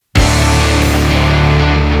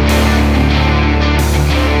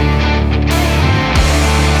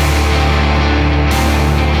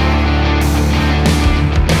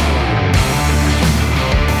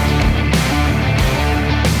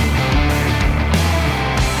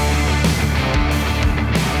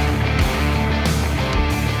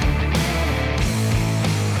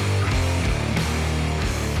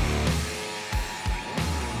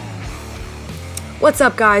What's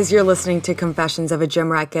up, guys? You're listening to Confessions of a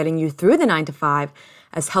Gym Rat, getting you through the 9 to 5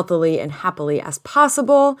 as healthily and happily as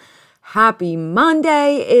possible. Happy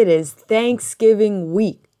Monday. It is Thanksgiving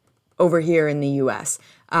week over here in the US.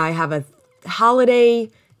 I have a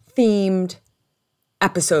holiday-themed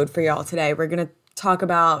episode for y'all today. We're going to talk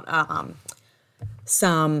about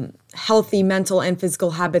some healthy mental and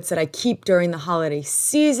physical habits that I keep during the holiday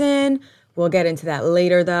season. We'll get into that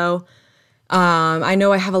later, though. I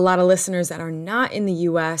know I have a lot of listeners that are not in the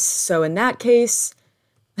US, so in that case,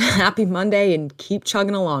 happy Monday and keep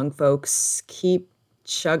chugging along, folks. Keep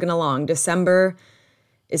chugging along. December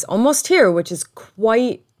is almost here, which is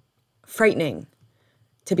quite frightening,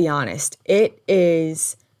 to be honest. It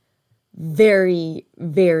is very,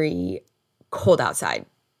 very cold outside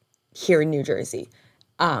here in New Jersey.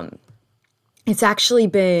 It's actually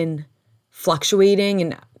been fluctuating,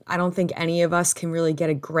 and I don't think any of us can really get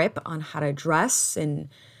a grip on how to dress and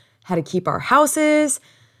how to keep our houses.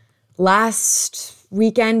 Last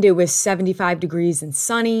weekend, it was 75 degrees and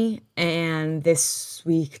sunny, and this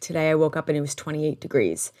week, today, I woke up and it was 28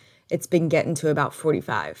 degrees. It's been getting to about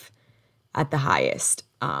 45 at the highest,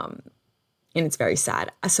 and it's very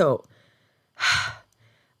sad. So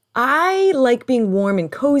I like being warm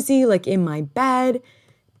and cozy, like in my bed,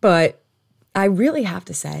 but I really have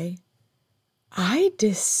to say, I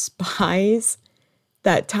despise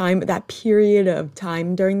that time, that period of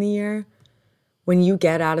time during the year when you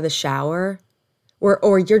get out of the shower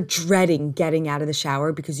or you're dreading getting out of the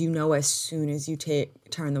shower because you know as soon as you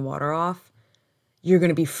turn the water off, you're going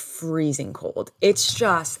to be freezing cold. It's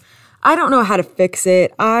just, I don't know how to fix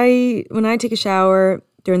it. When I take a shower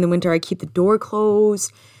during the winter, I keep the door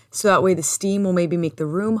closed so that way the steam will maybe make the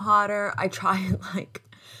room hotter. I try and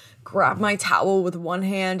grab my towel with one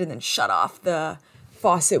hand and then shut off the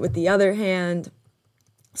faucet with the other hand.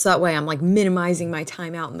 So that way I'm minimizing my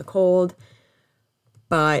time out in the cold,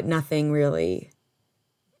 but nothing really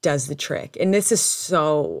does the trick. And this is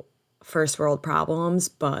so first world problems,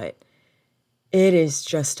 but it is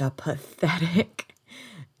just a pathetic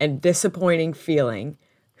and disappointing feeling,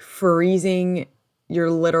 freezing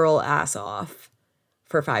your literal ass off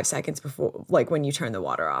for 5 seconds before, when you turn the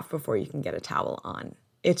water off before you can get a towel on.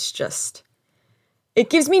 It's just,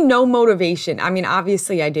 it gives me no motivation. I mean,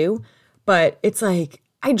 obviously I do, but it's I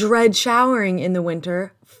dread showering in the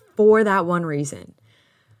winter for that one reason.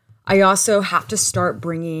 I also have to start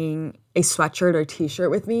bringing a sweatshirt or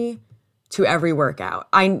t-shirt with me to every workout.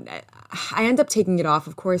 I end up taking it off,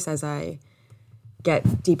 of course, as I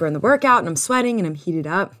get deeper in the workout and I'm sweating and I'm heated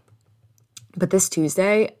up. But this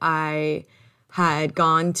Tuesday, I had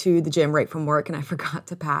gone to the gym right from work and I forgot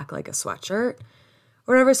to pack a sweatshirt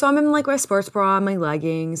or whatever. So I'm in my sports bra, my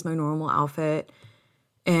leggings, my normal outfit,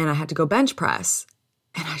 and I had to go bench press.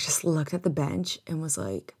 And I just looked at the bench and was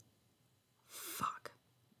like, fuck,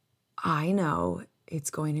 I know it's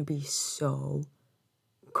going to be so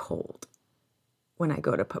cold when I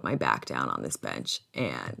go to put my back down on this bench.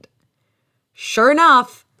 And sure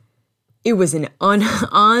enough, it was an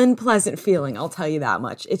unpleasant feeling, I'll tell you that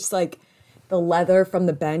much. It's the leather from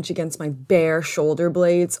the bench against my bare shoulder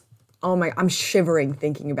blades. Oh my, I'm shivering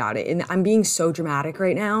thinking about it. And I'm being so dramatic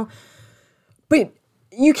right now. But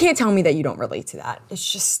you can't tell me that you don't relate to that.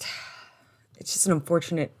 It's just an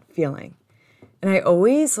unfortunate feeling. And I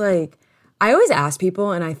always ask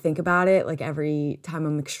people, and I think about it every time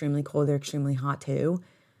I'm extremely cold or extremely hot too.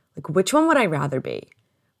 Which one would I rather be?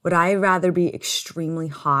 Would I rather be extremely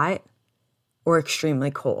hot or extremely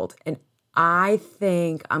cold? And I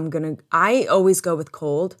think I always go with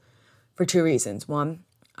cold for two reasons. One,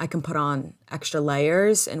 I can put on extra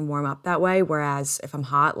layers and warm up that way. Whereas if I'm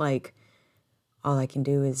hot, all I can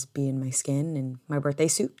do is be in my skin and my birthday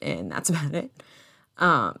suit, and that's about it.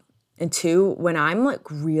 And two, when I'm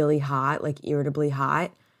really hot, irritably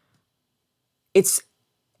hot, it's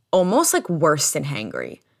almost worse than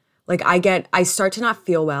hangry. I start to not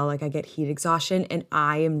feel well. I get heat exhaustion, and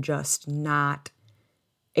I am just not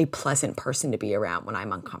a pleasant person to be around when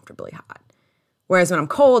I'm uncomfortably hot. Whereas when I'm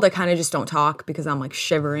cold, I kind of just don't talk because I'm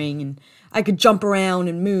shivering and I could jump around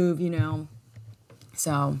and move,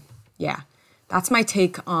 So yeah, that's my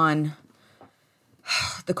take on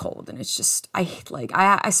the cold. And it's just, I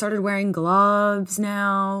started wearing gloves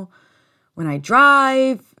now when I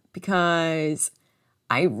drive because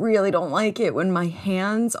I really don't like it when my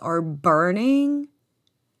hands are burning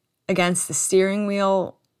against the steering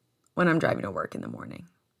wheel when I'm driving to work in the morning.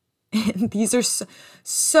 And these are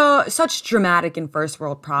such dramatic and first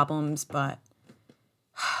world problems, but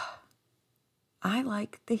I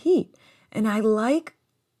like the heat. And I like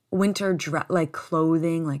winter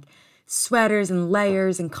clothing, sweaters and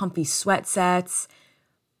layers and comfy sweat sets.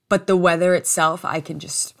 But the weather itself, I can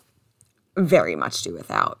just very much do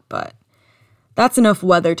without. But that's enough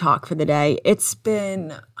weather talk for the day. It's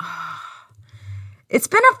been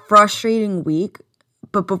a frustrating week.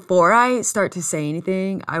 But before I start to say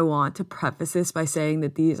anything, I want to preface this by saying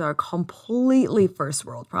that these are completely first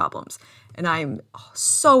world problems. And I'm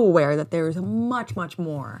so aware that there is much, much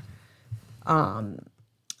more,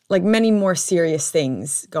 like many more serious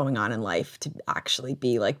things going on in life to actually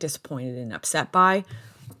be like disappointed and upset by.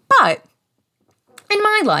 But in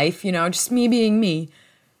my life, just me being me,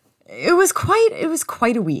 it was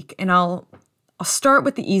quite a week. And I'll start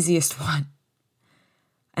with the easiest one.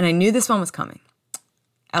 And I knew this one was coming.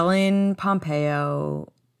 Ellen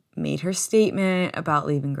Pompeo made her statement about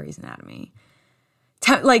leaving Grey's Anatomy.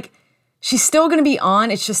 She's still going to be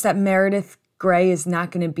on. It's just that Meredith Grey is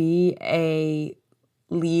not going to be a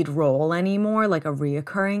lead role anymore, like a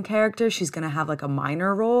reoccurring character. She's going to have like a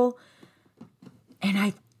minor role. And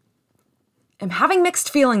I am having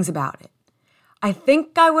mixed feelings about it. I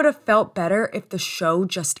think I would have felt better if the show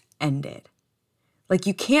just ended. Like,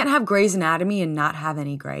 you can't have Grey's Anatomy and not have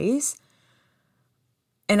any Greys.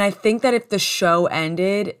 And I think that if the show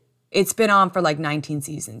ended, it's been on for like 19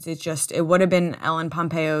 seasons. It would have been Ellen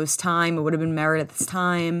Pompeo's time. It would have been Meredith's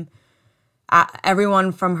time.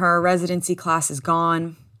 Everyone from her residency class is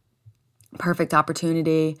gone. Perfect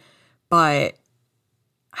opportunity. But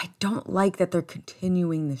I don't like that they're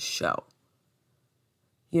continuing the show.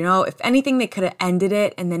 If anything, they could have ended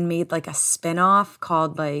it and then made like a spinoff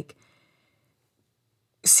called like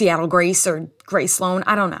Seattle Grace or Grey Sloan.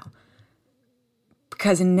 I don't know.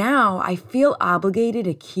 Because now I feel obligated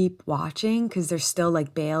to keep watching because there's still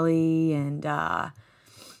like Bailey and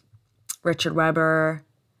Richard Webber.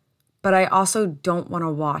 But I also don't want to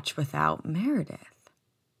watch without Meredith.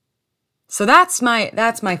 So that's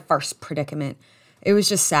my first predicament. It was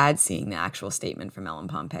just sad seeing the actual statement from Ellen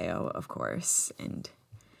Pompeo, of course, and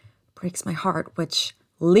breaks my heart, which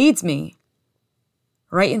leads me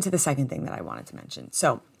right into the second thing that I wanted to mention.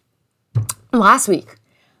 So last week,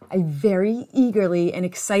 I very eagerly and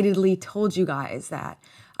excitedly told you guys that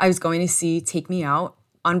I was going to see Take Me Out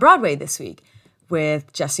on Broadway this week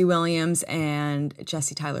with Jesse Williams and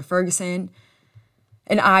Jesse Tyler Ferguson.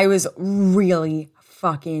 And I was really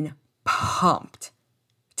fucking pumped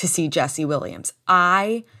to see Jesse Williams.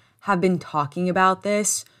 I have been talking about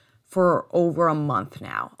this for over a month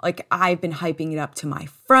now. Like, I've been hyping it up to my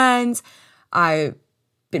friends. I've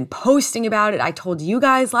been posting about it. I told you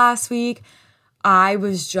guys last week. I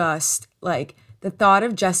was just like, the thought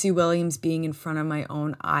of Jesse Williams being in front of my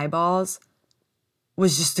own eyeballs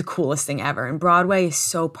was just the coolest thing ever. And Broadway is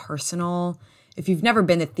so personal. If you've never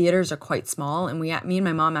been, the theaters are quite small. And me and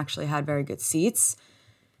my mom actually had very good seats.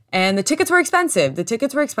 And the tickets were expensive. The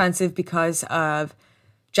tickets were expensive because of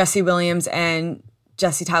Jesse Williams and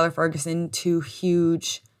Jesse Tyler Ferguson, two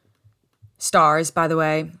huge stars, by the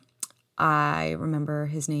way. I remember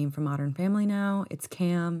his name from Modern Family now. It's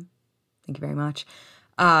Cam. Thank you very much.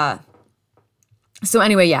 So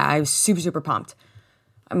anyway, yeah, I was super, super pumped.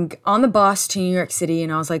 I'm on the bus to New York City,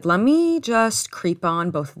 and I was like, let me just creep on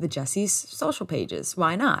both of the Jesse's social pages.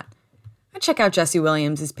 Why not? I check out Jesse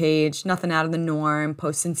Williams' page, nothing out of the norm,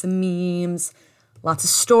 posting some memes, lots of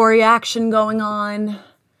story action going on.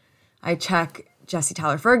 I check Jesse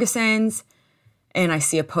Tyler Ferguson's, and I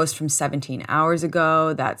see a post from 17 hours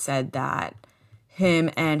ago that said that him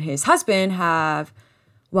and his husband have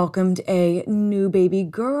welcomed a new baby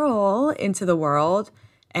girl into the world,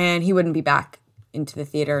 and he wouldn't be back into the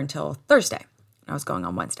theater until Thursday. I was going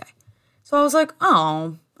on Wednesday. So I was like,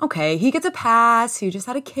 oh, okay, he gets a pass. He just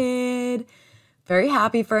had a kid. Very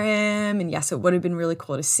happy for him. And yes, it would have been really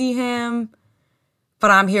cool to see him.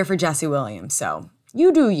 But I'm here for Jesse Williams. So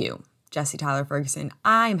you do you, Jesse Tyler Ferguson.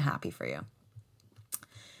 I'm happy for you.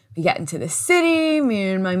 We get into the city. Me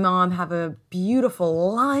and my mom have a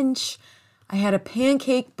beautiful lunch. I had a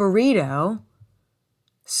pancake burrito.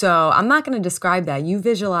 So I'm not going to describe that. You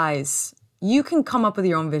visualize. You can come up with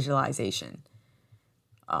your own visualization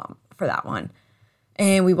for that one.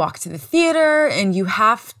 And we walk to the theater, and you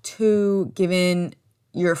have to give in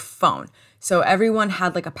your phone. So everyone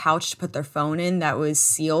had like a pouch to put their phone in that was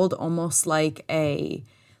sealed, almost like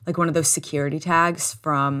one of those security tags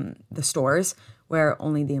from the stores where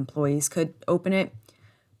only the employees could open it.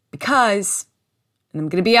 Because, and I'm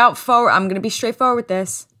going to be straightforward with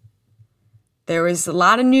this, there was a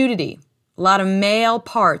lot of nudity, a lot of male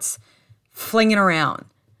parts flinging around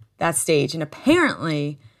that stage. And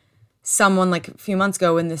apparently someone like a few months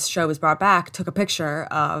ago when this show was brought back took a picture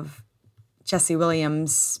of Jesse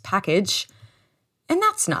Williams' package, and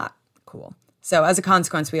that's not cool. So as a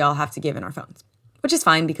consequence, we all have to give in our phones. which is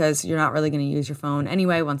fine because you're not really going to use your phone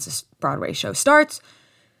anyway once this Broadway show starts.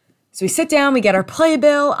 So we sit down, we get our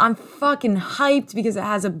playbill. I'm fucking hyped because it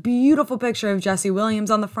has a beautiful picture of Jesse Williams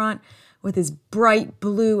on the front with his bright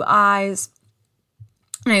blue eyes.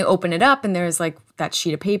 And I open it up and there's like that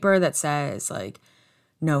sheet of paper that says like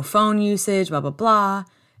no phone usage, blah, blah, blah.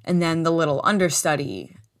 And then the little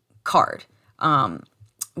understudy card.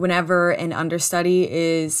 Whenever an understudy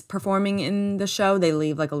is performing in the show, they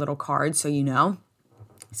leave like a little card so you know.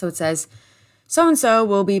 So it says, so-and-so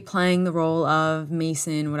will be playing the role of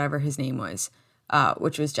Mason, whatever his name was,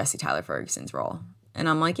 which was Jesse Tyler Ferguson's role. And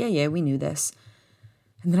I'm like, yeah, we knew this.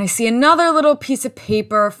 And then I see another little piece of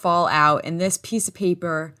paper fall out, and this piece of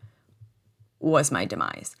paper was my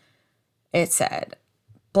demise. It said,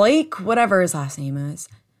 Blake, whatever his last name is,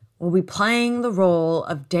 will be playing the role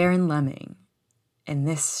of Darren Lemming in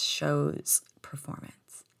this show's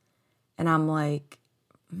performance. And I'm like,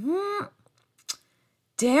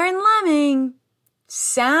 Darren Lemming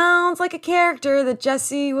sounds like a character that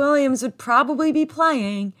Jesse Williams would probably be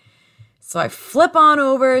playing. So I flip on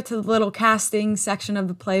over to the little casting section of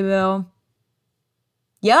the playbill.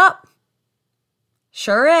 Yup.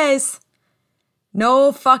 Sure is.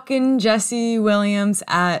 No fucking Jesse Williams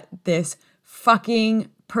at this fucking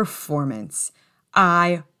performance.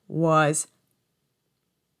 I was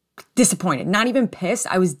disappointed. Not even pissed.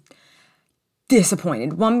 I was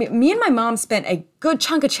disappointed. Well, me and my mom spent a good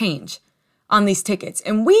chunk of change on these tickets,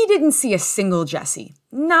 and we didn't see a single Jesse.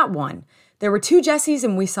 Not one. There were 2 Jessies,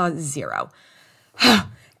 and we saw 0.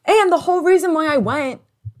 And the whole reason why I went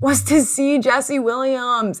was to see Jesse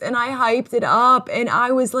Williams, and I hyped it up, and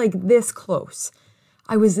I was like this close.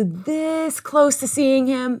 I was this close to seeing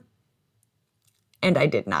him, and I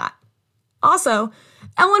did not. Also,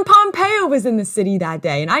 Ellen Pompeo was in the city that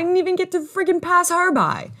day, and I didn't even get to friggin' pass her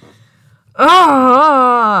by.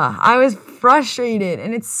 Oh, I was frustrated,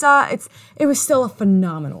 and it was still a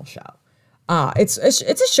phenomenal show. It's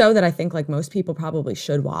a show that I think like most people probably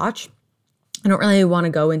should watch. I don't really want to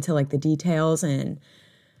go into like the details and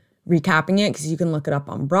recapping it because you can look it up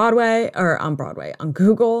on on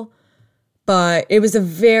Google. But it was a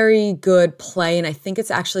very good play, and I think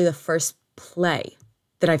it's actually the first play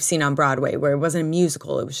that I've seen on Broadway where it wasn't a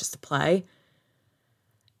musical, it was just a play.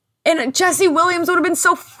 And Jesse Williams would have been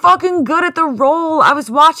so fucking good at the role. I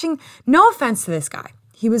was watching, no offense to this guy.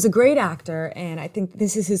 He was a great actor, and I think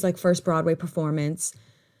this is his like first Broadway performance.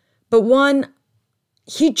 But one,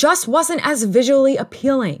 he just wasn't as visually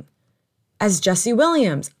appealing as Jesse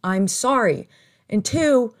Williams. I'm sorry. And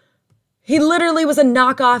 2, he literally was a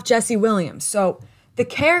knockoff Jesse Williams. So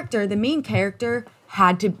the main character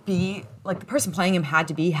had to be, like the person playing him had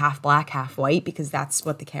to be half black, half white, because that's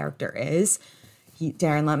what the character is.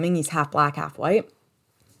 Darren Lemming, he's half black, half white.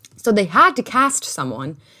 So they had to cast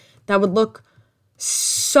someone that would look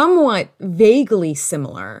somewhat vaguely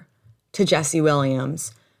similar to Jesse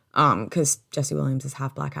Williams, because Jesse Williams is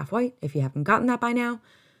half black, half white, if you haven't gotten that by now.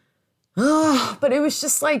 Oh, but it was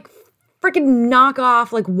just like freaking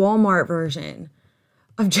knockoff, like Walmart version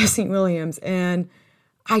of Jesse Williams. And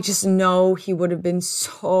I just know he would have been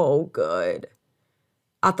so good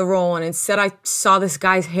at the role. And instead I saw this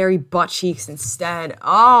guy's hairy butt cheeks instead.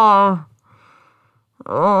 Oh,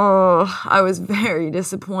 I was very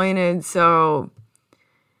disappointed. So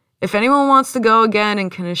if anyone wants to go again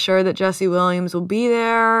and can assure that Jesse Williams will be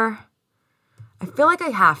there, I feel like I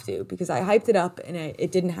have to because I hyped it up and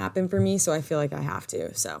it didn't happen for me. So I feel like I have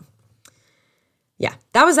to. So yeah,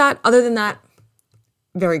 that was that. Other than that,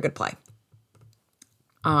 very good play.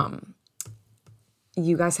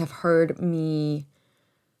 You guys have heard me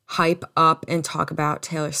hype up and talk about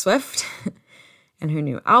Taylor Swift and her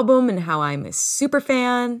new album and how I'm a super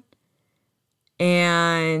fan.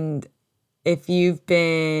 And if you've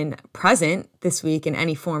been present this week in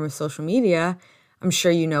any form of social media, I'm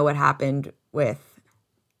sure you know what happened with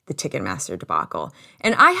the Ticketmaster debacle.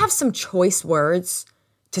 And I have some choice words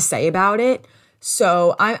to say about it.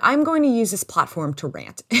 So I'm going to use this platform to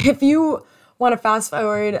rant. If you want to fast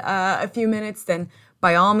forward a few minutes, then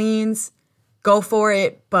by all means, go for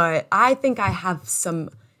it. But I think I have some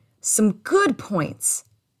good points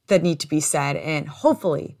that need to be said, and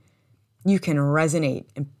hopefully you can resonate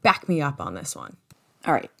and back me up on this one.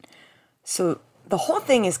 All right. So the whole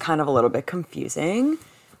thing is kind of a little bit confusing.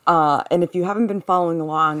 And if you haven't been following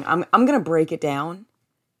along, I'm going to break it down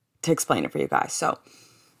to explain it for you guys. So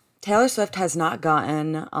Taylor Swift has not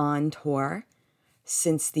gotten on tour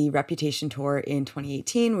since the Reputation tour in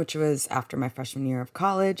 2018, which was after my freshman year of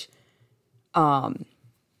college.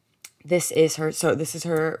 This is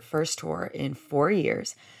her first tour in 4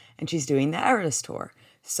 years, and she's doing the Eras tour.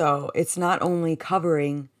 So it's not only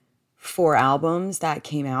covering 4 albums that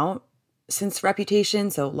came out since Reputation.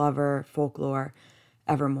 So Lover, Folklore,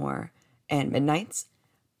 Evermore, and Midnights.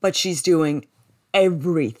 But she's doing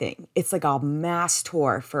everything. It's like a mass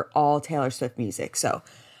tour for all Taylor Swift music. So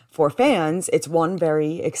for fans, it's one,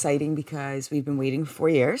 very exciting because we've been waiting for 4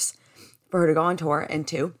 years for her to go on tour. And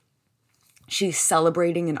 2, she's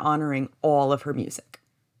celebrating and honoring all of her music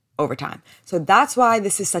over time. So that's why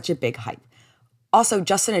this is such a big hype. Also,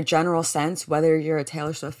 just in a general sense, whether you're a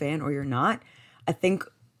Taylor Swift fan or you're not, I think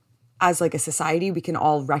as like a society, we can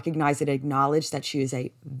all recognize and acknowledge that she is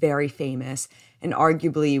a very famous and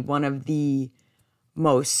arguably one of the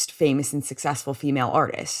most famous and successful female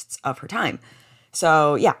artists of her time.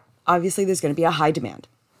 So yeah, obviously there's going to be a high demand.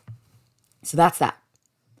 So that's that.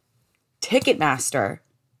 Ticketmaster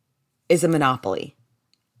is a monopoly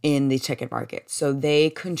in the ticket market. So they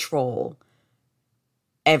control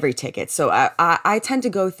every ticket. So I tend to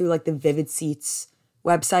go through like the Vivid Seats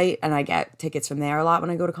website and I get tickets from there a lot when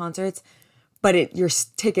I go to concerts. But your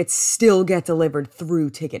tickets still get delivered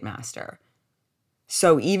through Ticketmaster.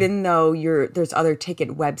 So even though there's other ticket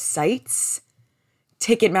websites,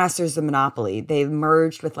 Ticketmaster's the monopoly. They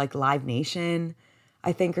merged with like Live Nation,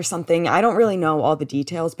 I think, or something. I don't really know all the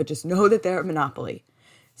details, but just know that they're a monopoly.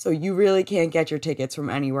 So you really can't get your tickets from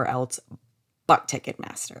anywhere else but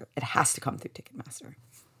Ticketmaster. It has to come through Ticketmaster.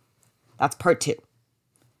 That's part 2.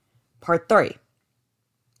 Part 3.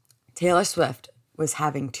 Taylor Swift was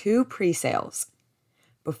having 2 pre-sales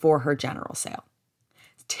before her general sale.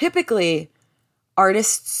 Typically,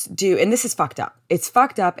 artists do, and this is fucked up. It's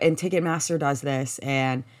fucked up, and Ticketmaster does this,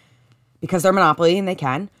 and because they're a monopoly and they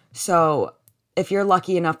can. So if you're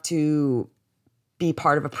lucky enough to be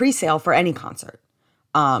part of a pre-sale for any concert,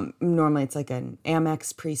 normally it's like an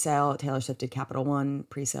Amex pre-sale. Taylor Swift did Capital One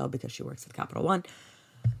pre-sale because she works with Capital One.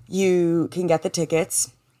 You can get the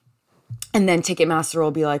tickets, and then Ticketmaster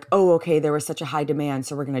will be like, oh, okay, there was such a high demand,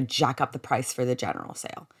 so we're going to jack up the price for the general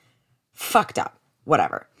sale. Fucked up.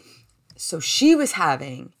 Whatever. So she was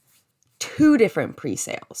having 2 different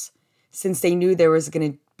pre-sales since they knew there was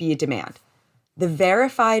going to be a demand. The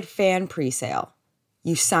verified fan pre-sale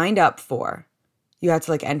you signed up for, you had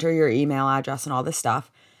to like enter your email address and all this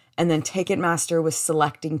stuff. And then Ticketmaster was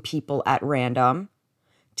selecting people at random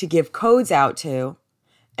to give codes out to.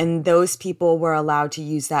 And those people were allowed to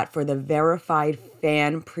use that for the verified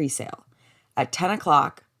fan presale at 10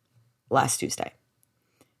 o'clock last Tuesday.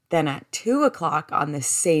 Then at 2 o'clock on the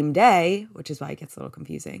same day, which is why it gets a little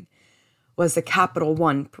confusing, was the Capital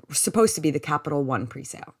One, supposed to be the Capital One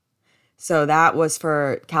presale. So that was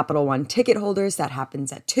for Capital One ticket holders. That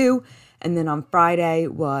happens at 2. And then on Friday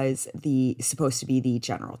was supposed to be the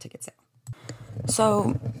general ticket sale.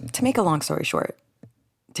 So to make a long story short,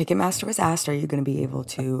 Ticketmaster was asked, are you going to be able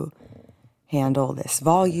to handle this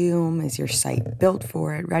volume? Is your site built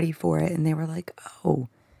for it, ready for it? And they were like, oh,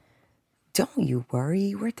 don't you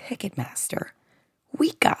worry, we're Ticketmaster.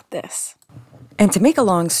 We got this. And to make a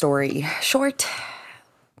long story short,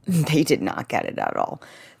 they did not get it at all.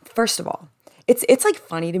 First of all, it's like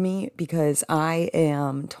funny to me because I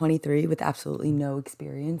am 23 with absolutely no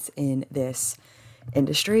experience in this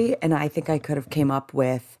industry. And I think I could have came up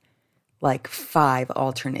with like 5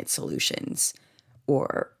 alternate solutions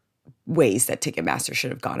or ways that Ticketmaster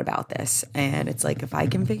should have gone about this. And it's like, if I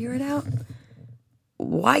can figure it out,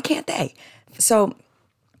 why can't they? So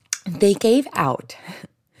they gave out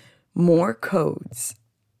more codes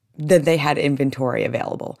than they had inventory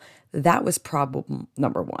available. That was problem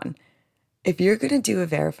number 1. If you're going to do a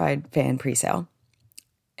verified fan presale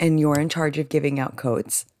and you're in charge of giving out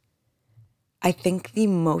codes, I think the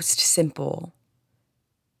most simple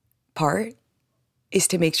part is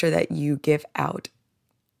to make sure that you give out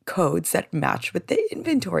codes that match with the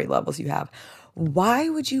inventory levels you have. Why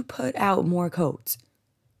would you put out more codes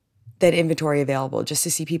than inventory available just to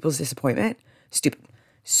see people's disappointment?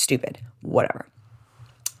 Stupid, whatever.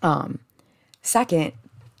 Second,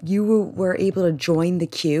 you were able to join the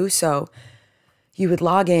queue. So you would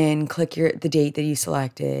log in, click the date that you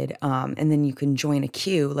selected, and then you can join a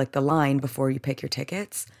queue, like the line before you pick your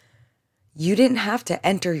tickets. You didn't have to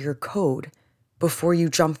enter your code before you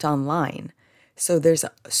jumped online. So there's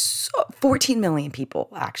 14 million people,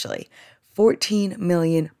 actually. 14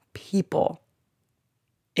 million people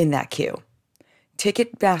in that queue.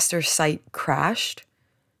 Ticketmaster's site crashed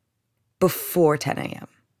before 10 a.m.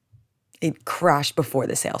 It crashed before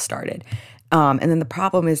the sale started. And then the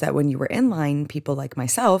problem is that when you were in line, people like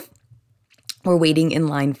myself were waiting in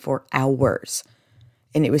line for hours.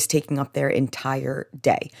 And it was taking up their entire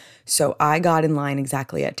day. So I got in line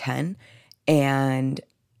exactly at 10. And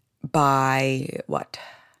by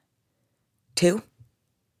 2,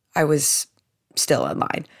 I was still in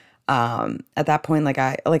line. At that point,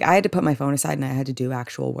 I had to put my phone aside and I had to do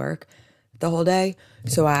actual work the whole day.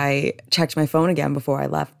 So I checked my phone again before I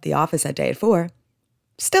left the office that day at 4.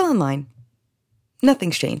 Still in line.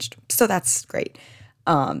 Nothing's changed. So that's great.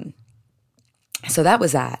 So that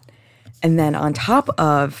was that. And then on top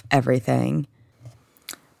of everything,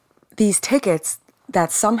 these tickets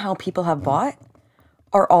that somehow people have bought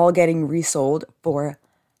are all getting resold for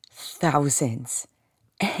thousands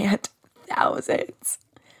and thousands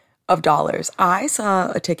of dollars. I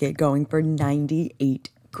saw a ticket going for 98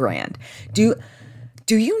 grand. Do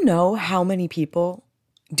you know how many people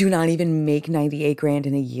do not even make 98 grand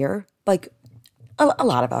in a year? Like a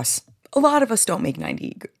lot of us. A lot of us don't make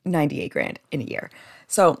 98 grand in a year.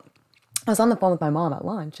 So I was on the phone with my mom at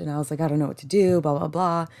lunch and I was like, I don't know what to do, blah, blah,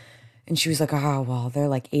 blah. And she was like, oh, well, they're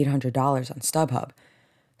like $800 on StubHub.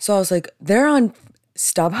 So I was like, they're on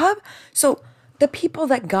StubHub? So the people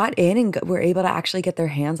that got in and were able to actually get their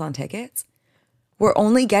hands on tickets, we're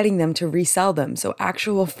only getting them to resell them. So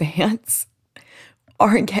actual fans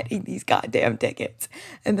aren't getting these goddamn tickets.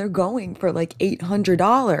 And they're going for like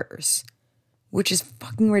 $800, which is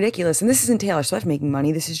fucking ridiculous. And this isn't Taylor Swift making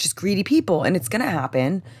money. This is just greedy people. And it's going to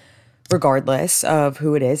happen regardless of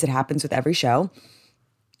who it is. It happens with every show.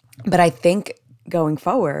 But I think going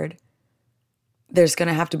forward, there's going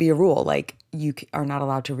to have to be a rule. Like, you are not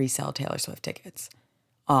allowed to resell Taylor Swift tickets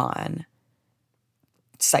on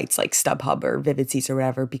sites like StubHub or Vivid Seats or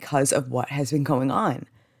whatever because of what has been going on.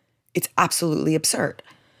 It's absolutely absurd.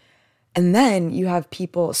 And then you have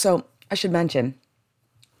people, so I should mention,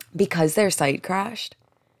 because their site crashed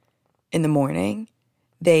in the morning,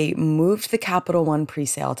 they moved the Capital One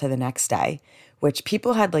presale to the next day, which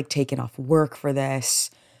people had like taken off work for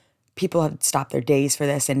this. People have stopped their days for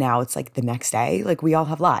this, and now it's like the next day. Like, we all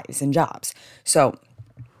have lives and jobs. So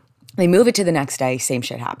they move it to the next day, same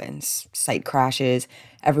shit happens. Site crashes,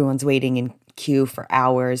 everyone's waiting in queue for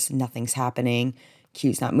hours, nothing's happening,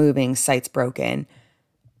 queue's not moving, site's broken.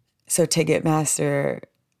 So Ticketmaster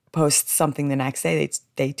posts something the next day,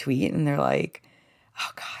 they tweet, and they're like,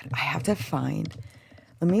 oh God, I have to find,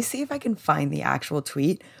 let me see if I can find the actual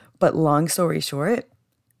tweet. But long story short,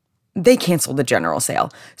 they canceled the general sale.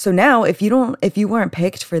 So now if you weren't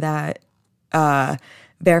picked for that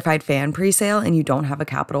verified fan presale and you don't have a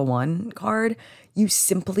Capital One card, you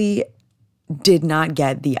simply did not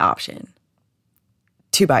get the option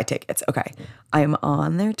to buy tickets. Okay, I'm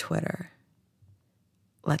on their Twitter.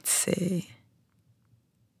 Let's see.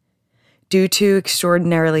 Due to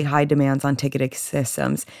extraordinarily high demands on ticketing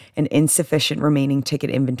systems and insufficient remaining ticket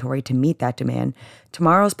inventory to meet that demand,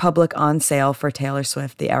 tomorrow's public on sale for Taylor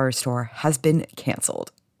Swift, the Eras Tour, has been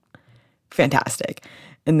canceled. Fantastic.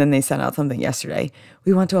 And then they sent out something yesterday.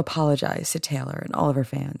 We want to apologize to Taylor and all of her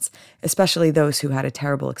fans, especially those who had a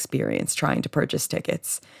terrible experience trying to purchase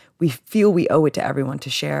tickets. We feel we owe it to everyone to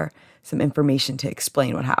share some information to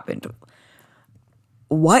explain what happened.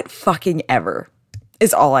 What fucking ever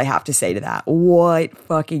is all I have to say to that. What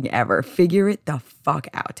fucking ever. Figure it the fuck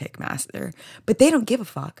out, Ticketmaster. But they don't give a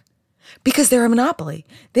fuck because they're a monopoly.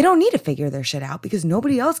 They don't need to figure their shit out because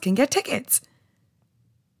nobody else can get tickets.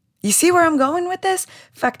 You see where I'm going with this?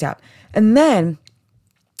 Fucked up. And then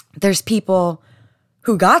there's people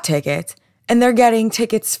who got tickets and they're getting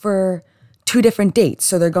tickets for 2 different dates.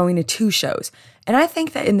 So they're going to 2 shows. And I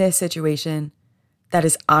think that in this situation, that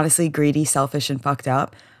is honestly greedy, selfish, and fucked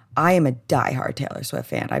up. I am a diehard Taylor Swift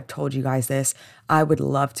fan. I've told you guys this. I would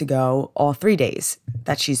love to go all 3 days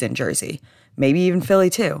that she's in Jersey, maybe even Philly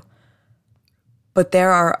too. But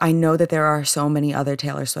I know that there are so many other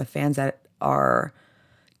Taylor Swift fans that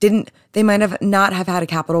they might have not have had a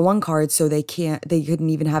Capital One card, so they couldn't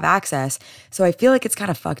even have access. So I feel like it's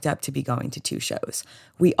kind of fucked up to be going to 2 shows.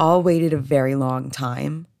 We all waited a very long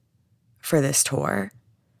time for this tour.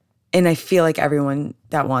 And I feel like everyone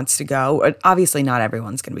that wants to go, obviously not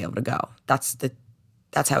everyone's going to be able to go. That's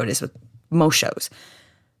how it is with most shows.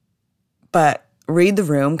 But read the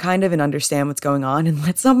room kind of and understand what's going on and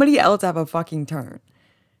let somebody else have a fucking turn.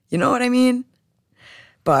 You know what I mean?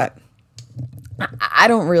 But I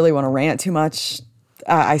don't really want to rant too much.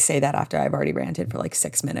 I say that after I've already ranted for like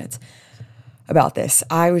 6 minutes about this.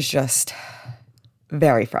 I was just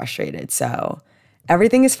very frustrated. So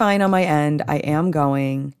everything is fine on my end. I am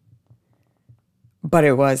going. But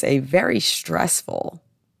it was a very stressful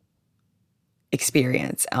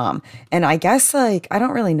experience. And I guess I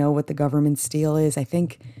don't really know what the government's deal is. I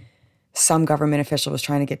think some government official was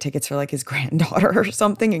trying to get tickets for like his granddaughter or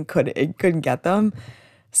something and couldn't get them.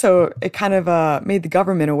 So it kind of made the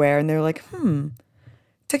government aware and they're like,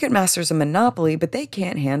 Ticketmaster's a monopoly, but they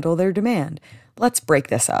can't handle their demand. Let's break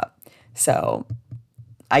this up. So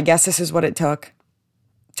I guess this is what it took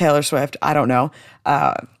Taylor Swift. I don't know.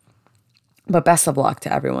 But best of luck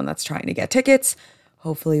to everyone that's trying to get tickets.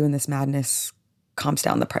 Hopefully when this madness calms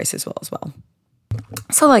down, the prices will as well.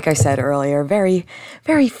 So like I said earlier, very,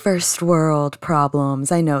 very first world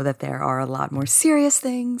problems. I know that there are a lot more serious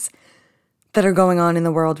things that are going on in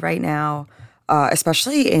the world right now,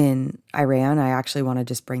 especially in Iran. I actually want to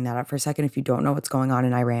just bring that up for a second. If you don't know what's going on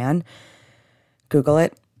in Iran, Google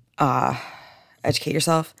it, educate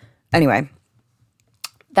yourself. Anyway,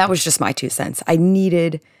 that was just my 2 cents. I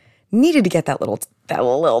needed to get that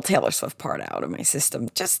little Taylor Swift part out of my system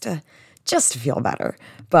just to feel better.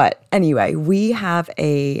 But anyway, we have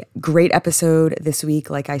a great episode this week.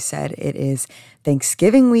 Like I said, it is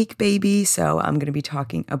Thanksgiving week, baby. So I'm going to be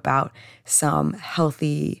talking about some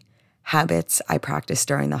healthy habits I practice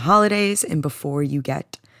during the holidays. And before you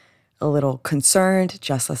get a little concerned,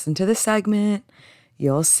 just listen to the segment.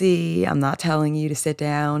 You'll see. I'm not telling you to sit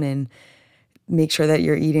down and make sure that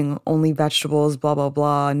you're eating only vegetables, blah, blah,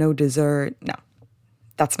 blah, no dessert. No,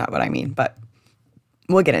 that's not what I mean. But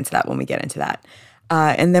we'll get into that when we get into that.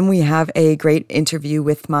 And then we have a great interview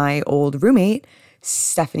with my old roommate,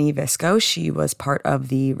 Stephanie Visco. She was part of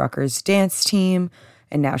the Rutgers dance team,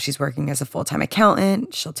 and now she's working as a full-time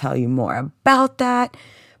accountant. She'll tell you more about that.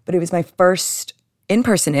 But it was my first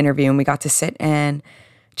in-person interview, and we got to sit and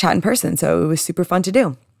chat in person, so it was super fun to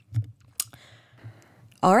do.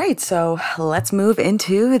 All right, so let's move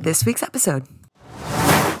into this week's episode.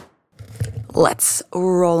 Let's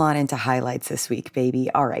roll on into highlights this week,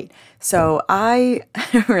 baby. All right. So I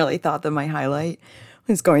really thought that my highlight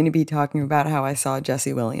was going to be talking about how I saw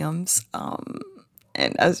Jesse Williams.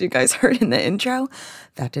 And as you guys heard in the intro,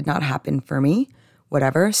 that did not happen for me.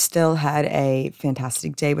 Whatever. Still had a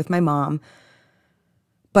fantastic day with my mom.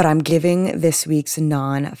 But I'm giving this week's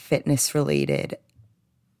non-fitness related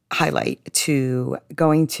highlight to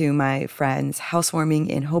going to my friend's housewarming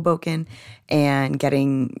in Hoboken and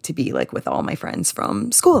getting to be like with all my friends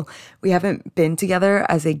from school. We haven't been together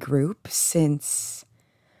as a group since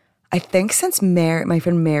my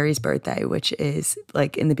friend Mary's birthday, which is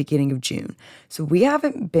like in the beginning of June. So we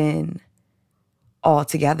haven't been all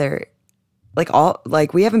together,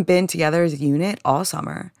 we haven't been together as a unit all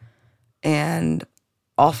summer and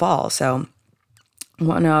all fall. So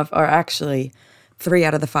 3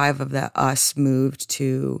 out of the 5 of us moved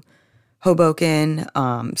to Hoboken.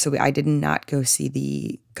 So I did not go see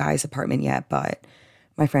the guy's apartment yet, but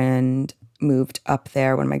my friend moved up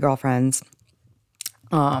there, one of my girlfriends.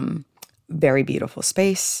 Very beautiful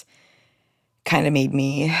space. Kind of made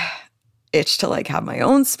me itch to like have my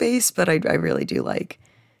own space, but I really do like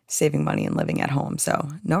saving money and living at home. So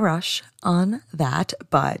no rush on that,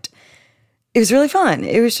 but it was really fun.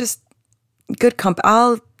 It was just good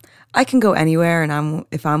company. I can go anywhere, and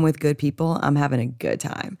if I'm with good people, I'm having a good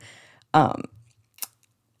time. And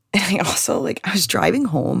I also I was driving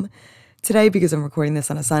home today because I'm recording this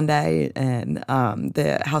on a Sunday, and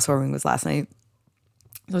the housewarming was last night.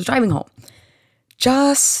 So I was driving home,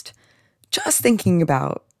 just thinking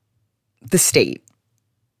about the state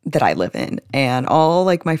that I live in, and all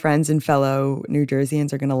my friends and fellow New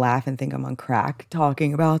Jerseyans are gonna laugh and think I'm on crack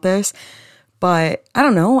talking about this. But I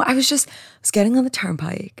don't know. I was getting on the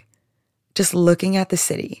turnpike, just looking at the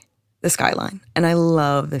city, the skyline. And I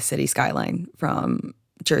love the city skyline from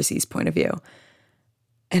Jersey's point of view.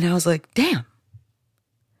 And I was like, damn,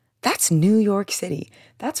 that's New York City.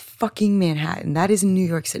 That's fucking Manhattan. That is New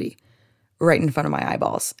York City right in front of my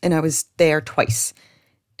eyeballs. And I was there twice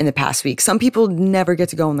in the past week. Some people never get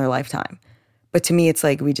to go in their lifetime. But to me, it's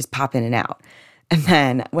like we just pop in and out. And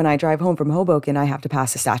then when I drive home from Hoboken, I have to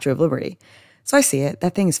pass the Statue of Liberty. So I see it.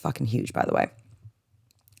 That thing is fucking huge, by the way.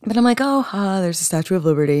 But I'm like, there's the Statue of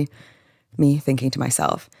Liberty. Me thinking to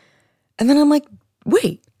myself. And then I'm like,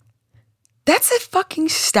 wait, that's a fucking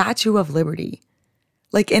Statue of Liberty.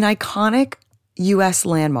 Like an iconic U.S.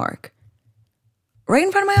 landmark. Right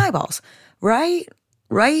in front of my eyeballs. Right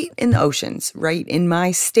in the oceans. Right in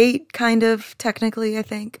my state, kind of, technically, I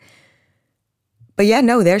think. But yeah,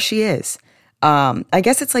 no, there she is. I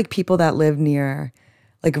guess it's like people that live near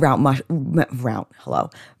Mount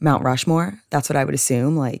Rushmore. That's what I would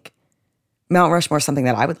assume. Like Mount Rushmore is something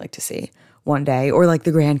that I would like to see one day, or like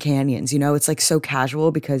the Grand Canyons, it's like so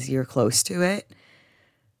casual because you're close to it.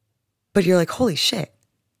 But you're like, holy shit,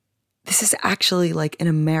 this is actually like an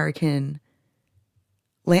American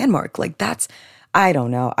landmark. Like I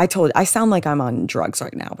don't know. I sound like I'm on drugs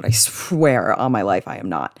right now, but I swear on my life I am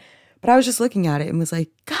not. But I was just looking at it and was like,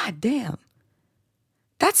 God damn.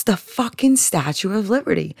 That's the fucking Statue of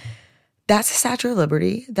Liberty. That's the Statue of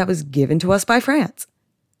Liberty that was given to us by France.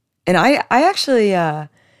 And I actually, so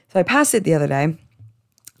I passed it the other day, and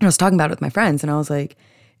I was talking about it with my friends, and I was like,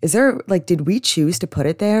 is there, like, did we choose to put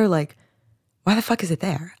it there? Like, why the fuck is it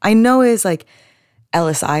there? I know it's like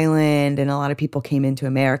Ellis Island and a lot of people came into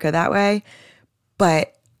America that way.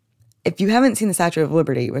 But if you haven't seen the Statue of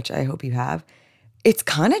Liberty, which I hope you have, it's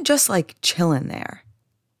kind of just like chilling there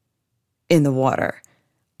in the water.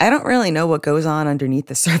 I don't really know what goes on underneath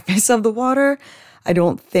the surface of the water. I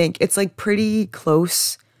don't think it's like pretty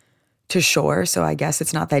close to shore. So I guess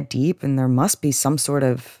it's not that deep and there must be some sort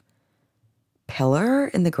of pillar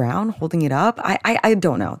in the ground holding it up. I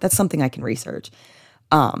don't know. That's something I can research.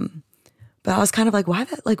 But I was kind of like,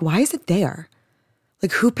 why is it there?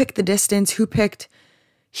 Like, who picked the distance? Who picked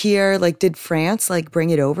here? Like, did France like bring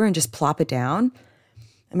it over and just plop it down?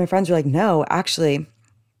 And my friends were like, no, actually,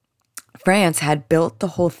 France had built the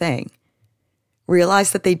whole thing,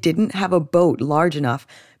 realized that they didn't have a boat large enough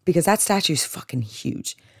because that statue's fucking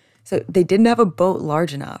huge. So they didn't have a boat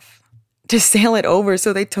large enough to sail it over.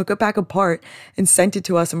 So they took it back apart and sent it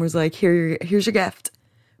to us and was like, here's your gift.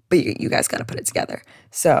 But you guys got to put it together.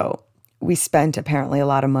 So we spent apparently a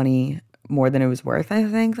lot of money, more than it was worth, I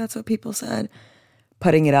think that's what people said,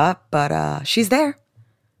 putting it up. But she's there.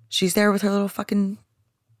 She's there with her little fucking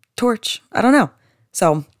torch. I don't know.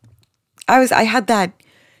 So I had that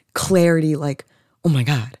clarity, like, oh my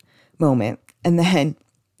God moment. And then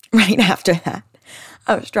right after that,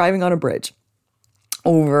 I was driving on a bridge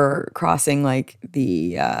over crossing like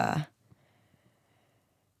the,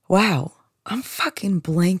 wow, I'm fucking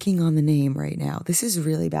blanking on the name right now. This is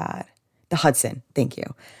really bad. The Hudson. Thank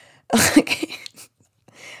you.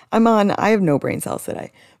 I have no brain cells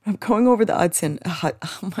today. I'm going over the Hudson.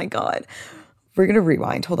 Oh my God. We're going to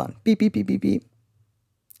rewind. Hold on. Beep, beep, beep, beep, beep.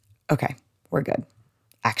 Okay, we're good.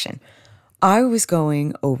 Action. I was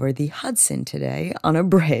going over the Hudson today on a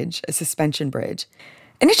bridge, a suspension bridge.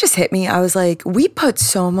 And it just hit me. I was like, we put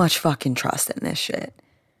so much fucking trust in this shit.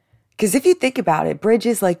 Because if you think about it,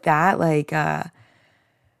 bridges like that, like,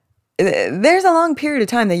 there's a long period of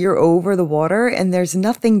time that you're over the water and there's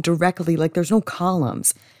nothing directly, like there's no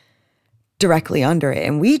columns directly under it.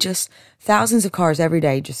 And we just, thousands of cars every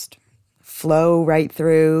day just flow right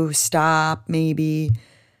through, stop maybe.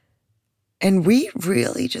 And we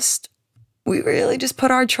really just put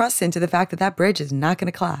our trust into the fact that that bridge is not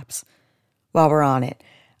going to collapse while we're on it.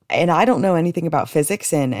 And I don't know anything about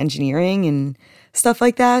physics and engineering and stuff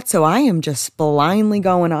like that. So I am just blindly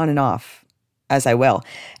going on and off as I will.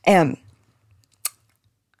 And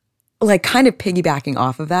like kind of piggybacking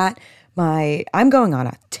off of that, I'm going on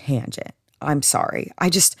a tangent. I'm sorry. I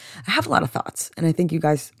have a lot of thoughts and I think you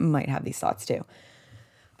guys might have these thoughts too.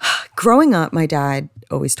 Growing up, my dad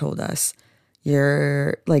always told us,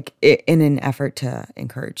 you're like in an effort to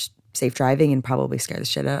encourage safe driving and probably scare the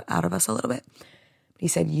shit out of us a little bit. He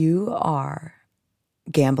said, you are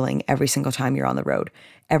gambling every single time you're on the road.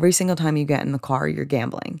 Every single time you get in the car, you're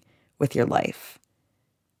gambling with your life.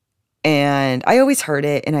 And I always heard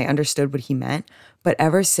it and I understood what he meant. But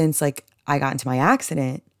ever since like I got into my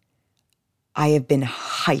accident, I have been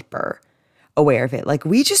hyper aware of it. Like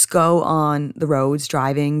we just go on the roads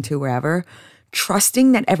driving to wherever,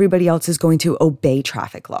 trusting that everybody else is going to obey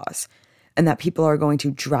traffic laws and that people are going to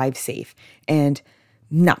drive safe and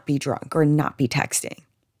not be drunk or not be texting.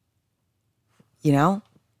 You know?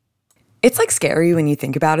 It's like scary when you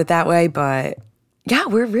think about it that way, but yeah,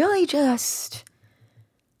 we're really just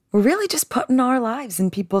putting our lives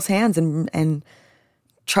in people's hands and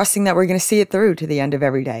trusting that we're going to see it through to the end of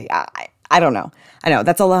every day. I don't know. I know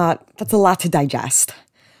that's a lot to digest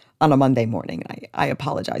on a Monday morning. I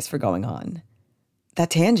apologize for going on that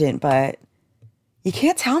tangent, but you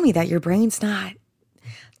can't tell me that your brain's not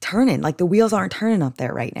turning, like the wheels aren't turning up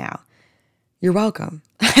there right now. You're welcome.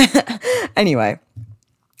 Anyway,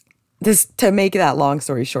 just to make that long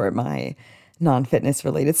story short, my non-fitness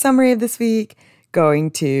related summary of this week,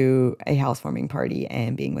 going to a housewarming party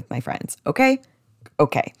and being with my friends. Okay.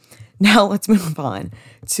 Now let's move on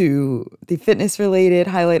to the fitness related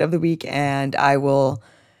highlight of the week. And I will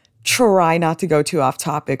try not to go too off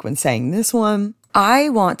topic when saying this one. I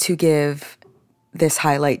want to give this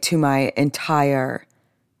highlight to my entire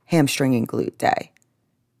hamstring and glute day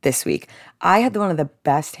this week. I had one of the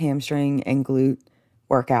best hamstring and glute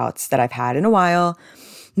workouts that I've had in a while.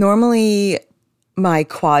 Normally, my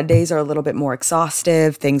quad days are a little bit more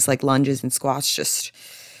exhaustive. Things like lunges and squats just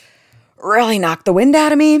really knocked the wind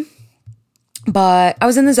out of me. But I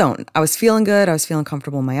was in the zone. I was feeling good. I was feeling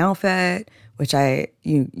comfortable in my outfit, which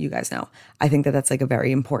you guys know. I think that that's like a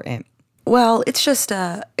very important, well, it's just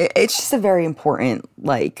a very important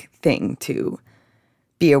like thing to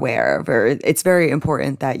be aware of, or it's very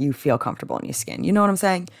important that you feel comfortable in your skin. You know what I'm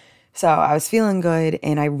saying? So I was feeling good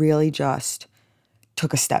and I really just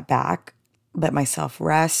took a step back let myself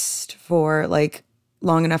rest for like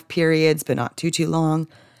long enough periods, but not too long.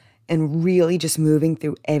 And really just moving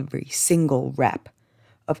through every single rep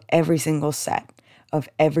of every single set of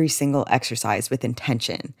every single exercise with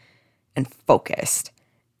intention and focused.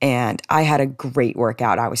 And I had a great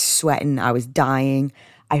workout. I was sweating. I was dying.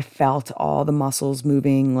 I felt all the muscles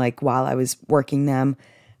moving like while I was working them.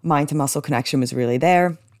 Mind to muscle connection was really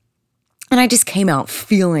there. And I just came out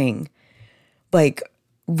feeling like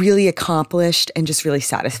really accomplished and just really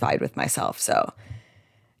satisfied with myself. So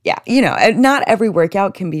yeah, not every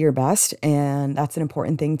workout can be your best. And that's an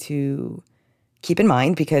important thing to keep in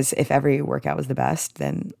mind, because if every workout was the best,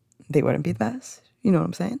 then they wouldn't be the best. You know what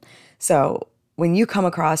I'm saying? So when you come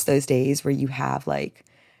across those days where you have like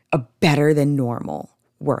a better than normal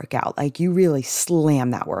workout, like you really slam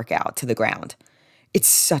that workout to the ground, it's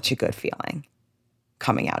such a good feeling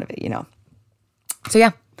coming out of it, So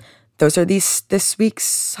yeah, those are this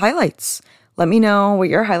week's highlights. Let me know what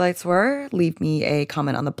your highlights were. Leave me a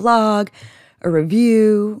comment on the blog, a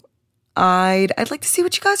review. I'd like to see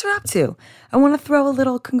what you guys are up to. I want to throw a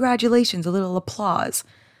little congratulations, a little applause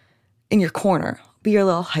in your corner. Be your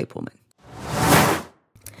little hype woman.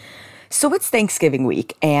 So it's Thanksgiving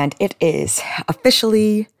week, and it is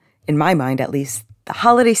officially, in my mind at least, the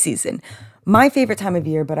holiday season. My favorite time of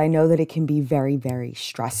year, but I know that it can be very, very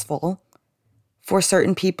stressful for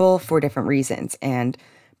certain people for different reasons. And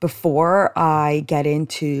before I get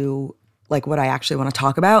into like what I actually want to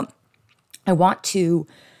talk about, I want to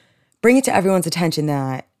bring it to everyone's attention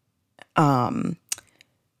that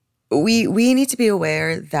we need to be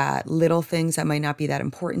aware that little things that might not be that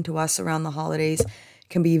important to us around the holidays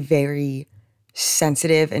can be very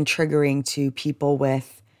sensitive and triggering to people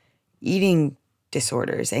with eating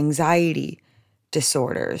disorders, anxiety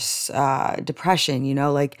disorders, depression,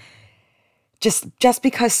 like just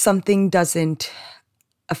because something doesn't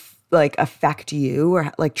affect you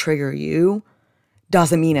or like trigger you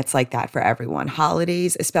doesn't mean it's like that for everyone.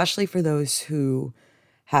 Holidays, especially for those who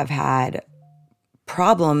have had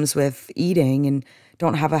problems with eating and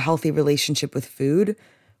don't have a healthy relationship with food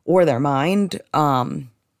or their mind,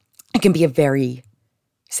 it can be a very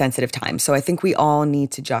sensitive time. So I think we all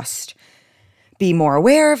need to just be more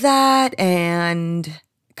aware of that and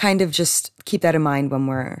kind of just keep that in mind when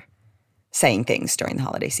we're saying things during the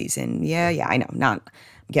holiday season. Yeah, I know. I'm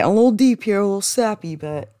getting a little deep here, a little sappy,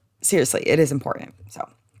 but seriously, it is important. So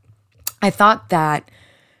I thought that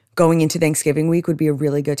going into Thanksgiving week would be a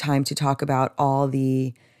really good time to talk about all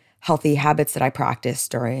the healthy habits that I practice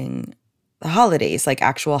during the holidays, like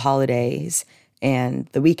actual holidays and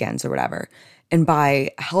the weekends or whatever. And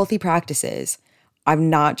by healthy practices, I'm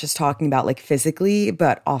not just talking about like physically,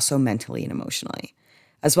 but also mentally and emotionally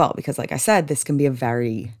as well. Because like I said, this can be a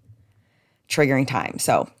very triggering time.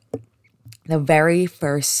 So the very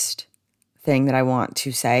first thing that I want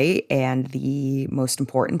to say, and the most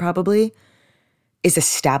important probably, is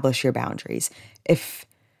establish your boundaries. If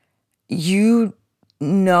you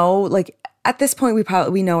know, like at this point,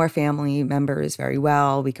 we know our family members very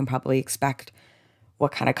well. We can probably expect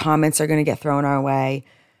what kind of comments are going to get thrown our way.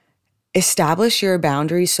 Establish your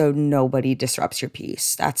boundaries so nobody disrupts your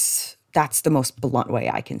peace. That's the most blunt way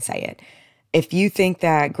I can say it. If you think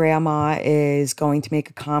that grandma is going to make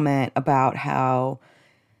a comment about how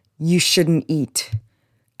you shouldn't eat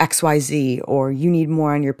XYZ or you need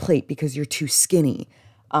more on your plate because you're too skinny,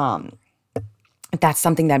 if that's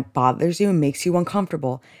something that bothers you and makes you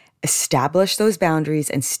uncomfortable, establish those boundaries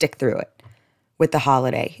and stick through it with the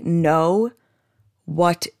holiday. Know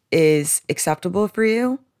what is acceptable for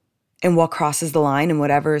you and what crosses the line, and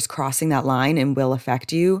whatever is crossing that line and will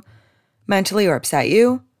affect you mentally or upset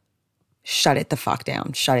you, shut it the fuck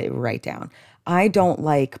down. Shut it right down. I don't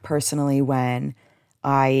like personally when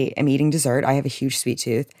I am eating dessert. I have a huge sweet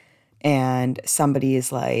tooth and somebody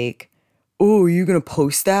is like, oh, are you going to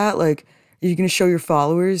post that? Like, are you going to show your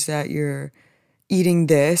followers that you're eating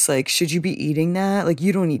this? Like, should you be eating that? Like,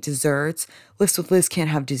 you don't eat desserts. Liz with Liz can't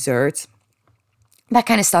have desserts. That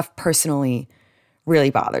kind of stuff personally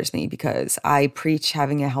really bothers me because I preach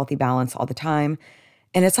having a healthy balance all the time.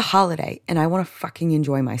 And it's a holiday and I want to fucking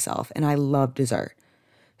enjoy myself and I love dessert.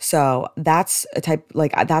 So that's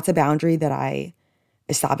a boundary that I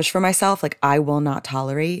established for myself. Like, I will not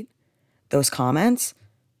tolerate those comments.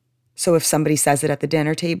 So if somebody says it at the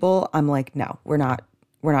dinner table, I'm like, no, we're not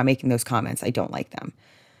making those comments. I don't like them.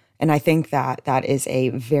 And I think that is a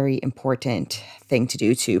very important thing to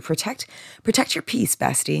do to protect your peace,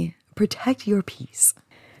 bestie. Protect your peace.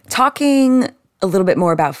 Talking a little bit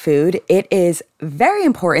more about food, it is very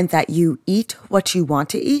important that you eat what you want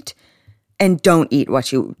to eat and don't eat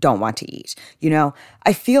what you don't want to eat.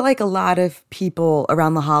 I feel like a lot of people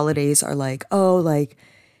around the holidays are like, oh, like,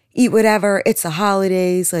 eat whatever, it's the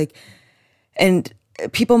holidays, like, and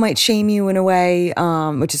people might shame you in a way,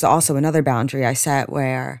 which is also another boundary I set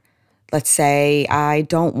where, let's say I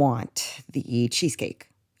don't want the cheesecake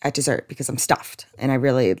at dessert because I'm stuffed and I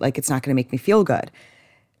really, like, it's not going to make me feel good.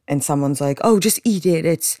 And someone's like, oh, just eat it.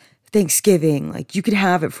 It's Thanksgiving. Like, you can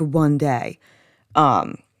have it for one day.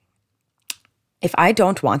 If I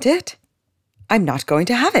don't want it, I'm not going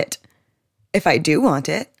to have it. If I do want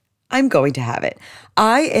it, I'm going to have it.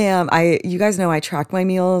 You guys know I track my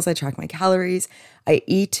meals. I track my calories. I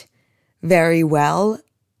eat very well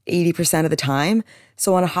 80% of the time.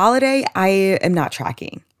 So on a holiday, I am not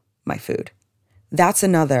tracking my food. That's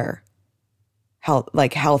another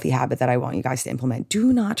healthy habit that I want you guys to implement.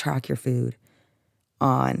 Do not track your food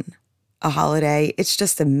on a holiday. It's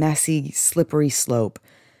just a messy, slippery slope.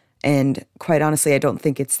 And quite honestly, I don't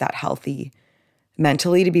think it's that healthy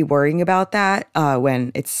mentally to be worrying about that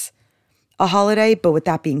when it's a holiday. But with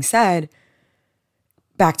that being said,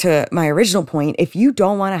 back to my original point, if you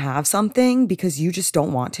don't want to have something because you just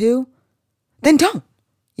don't want to, then don't,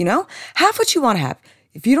 have what you want to have.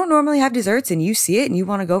 If you don't normally have desserts and you see it and you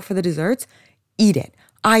want to go for the desserts, eat it.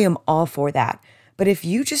 I am all for that. But if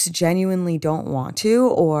you just genuinely don't want to,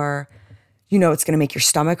 or it's going to make your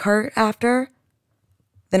stomach hurt after,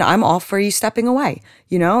 then I'm all for you stepping away.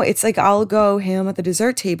 It's like I'll go ham at the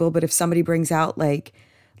dessert table, but if somebody brings out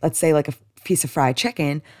let's say a piece of fried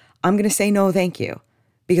chicken, I'm going to say no, thank you.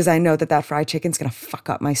 Because I know that fried chicken's going to fuck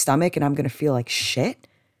up my stomach and I'm going to feel like shit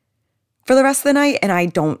for the rest of the night. And I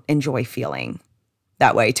don't enjoy feeling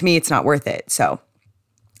that way. To me, it's not worth it. So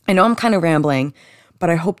I know I'm kind of rambling, but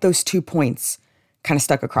I hope those 2 points kind of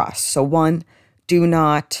stuck across. So 1, do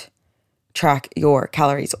not track your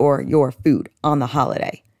calories or your food on the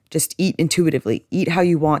holiday. Just eat intuitively. Eat how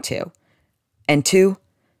you want to. And 2,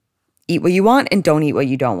 eat what you want and don't eat what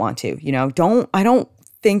you don't want to. I don't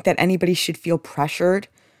think that anybody should feel pressured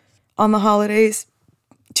on the holidays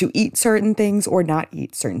to eat certain things or not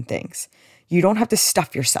eat certain things. You don't have to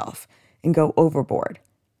stuff yourself and go overboard.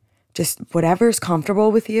 Just whatever's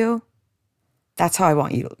comfortable with you. That's how I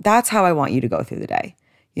want you to go through the day.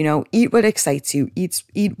 Eat what excites you.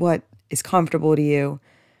 Eat what is comfortable to you,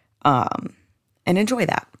 and enjoy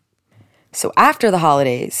that. So after the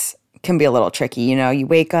holidays can be a little tricky. You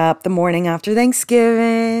wake up the morning after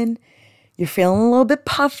Thanksgiving, you're feeling a little bit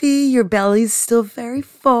puffy, your belly's still very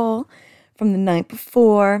full from the night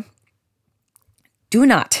before. Do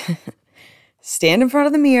not stand in front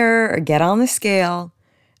of the mirror or get on the scale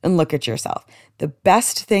and look at yourself. The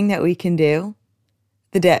best thing that we can do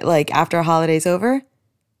the day, after a holiday's over,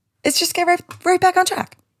 is just get right back on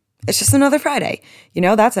track. It's just another Friday.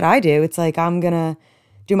 That's what I do. It's like I'm going to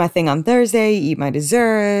do my thing on Thursday, eat my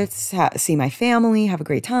desserts, see my family, have a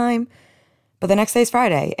great time. But the next day's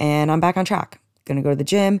Friday and I'm back on track. Going to go to the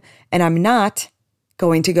gym, and I'm not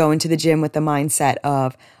going to go into the gym with the mindset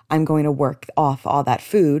of I'm going to work off all that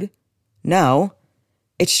food. No,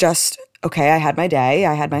 it's just, okay, I had my day,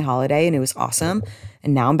 I had my holiday and it was awesome.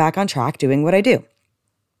 And now I'm back on track doing what I do.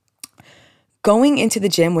 Going into the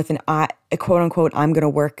gym with a quote unquote, I'm going to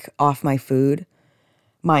work off my food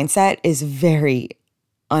mindset is very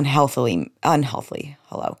unhealthy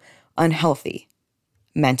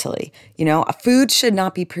mentally. Food should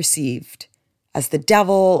not be perceived as the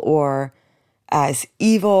devil or as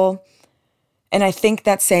evil. And I think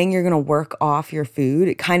that saying you're going to work off your food,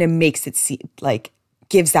 it kind of makes it seem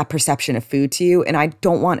gives that perception of food to you. And I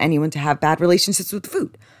don't want anyone to have bad relationships with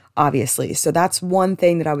food, obviously. So that's one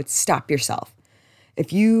thing that I would stop yourself.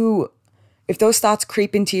 If those thoughts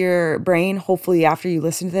creep into your brain, hopefully after you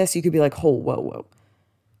listen to this, you could be like, oh, whoa.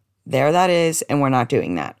 There that is, and we're not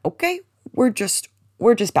doing that. Okay, we're just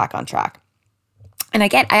back on track. And I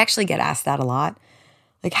actually get asked that a lot.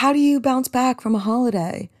 Like, how do you bounce back from a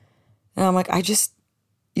holiday? And I'm like,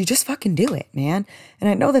 you just fucking do it, man. And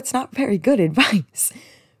I know that's not very good advice,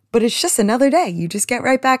 but it's just another day. You just get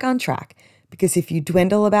right back on track. Because if you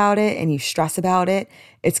dwindle about it and you stress about it,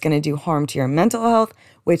 it's going to do harm to your mental health,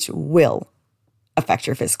 which will affect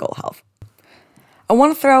your physical health. I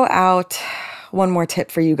want to throw out one more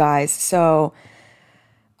tip for you guys. So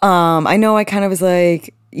I know I kind of was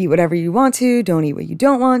like, eat whatever you want to, don't eat what you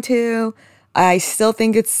don't want to. I still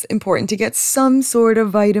think it's important to get some sort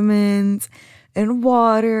of vitamins and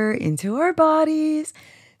water into our bodies.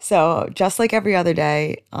 So just like every other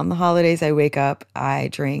day, on the holidays, I wake up, I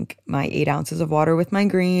drink my 8 ounces of water with my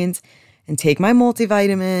greens and take my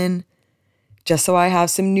multivitamin just so I have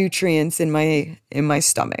some nutrients in my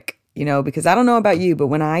stomach, because I don't know about you, but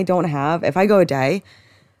when I don't have, if I go a day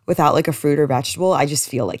without like a fruit or vegetable, I just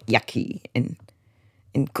feel like yucky and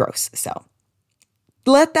gross. So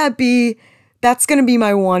let that be, that's going to be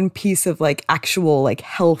my one piece of like actual like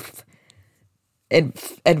health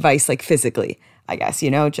advice, like physically, I guess,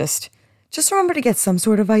 you know, just remember to get some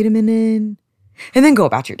sort of vitamin in and then go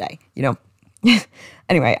about your day, you know.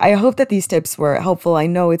 Anyway, I hope that these tips were helpful. I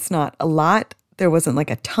know it's not a lot. There wasn't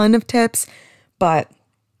like a ton of tips, but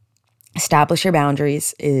establish your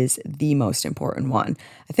boundaries is the most important one.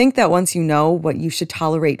 I think that once you know what you should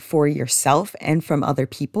tolerate for yourself and from other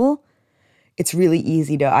people, it's really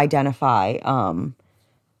easy to identify,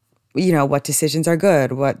 you know, what decisions are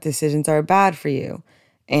good, what decisions are bad for you.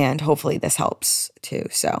 And hopefully this helps too.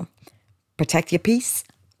 So protect your peace,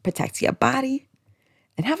 protect your body,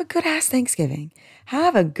 and have a good ass Thanksgiving.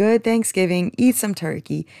 Have a good Thanksgiving. Eat some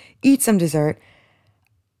turkey, eat some dessert.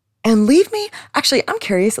 And leave me, actually, I'm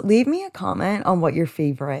curious, leave me a comment on what your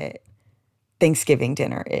favorite Thanksgiving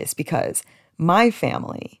dinner is, because my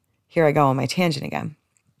family, here I go on my tangent again,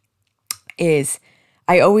 is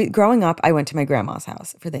growing up, I went to my grandma's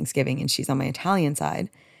house for Thanksgiving and she's on my Italian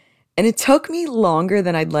side. And it took me longer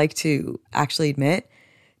than I'd like to actually admit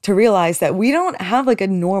to realize that we don't have like a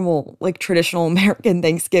normal, like traditional American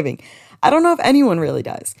Thanksgiving. I don't know if anyone really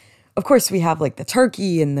does. Of course, we have like the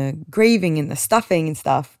turkey and the gravy and the stuffing and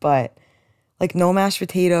stuff, but like no mashed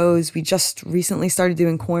potatoes. We just recently started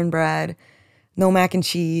doing cornbread, no mac and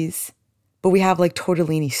cheese, but we have like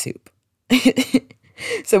tortellini soup.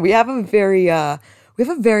 So we have a very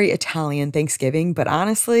Italian Thanksgiving, but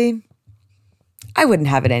honestly, I wouldn't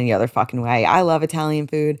have it any other fucking way. I love Italian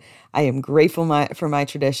food. I am grateful for my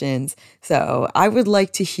traditions. So I would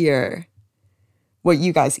like to hear what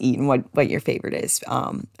you guys eat and what your favorite is.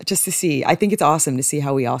 Just to see, I think it's awesome to see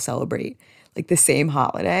how we all celebrate like the same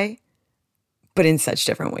holiday, but in such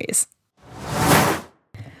different ways.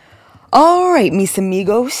 All right, mis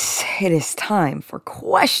amigos, it is time for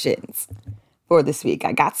questions for this week.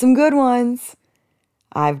 I got some good ones.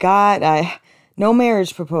 I've got no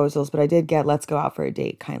marriage proposals, but I did get let's go out for a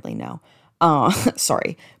date. Kindly no.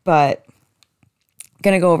 Sorry, but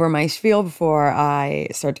gonna go over my spiel before I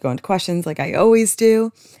start to go into questions like I always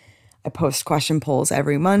do. I post question polls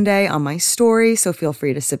every Monday on my story, so feel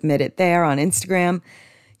free to submit it there on Instagram.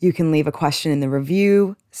 You can leave a question in the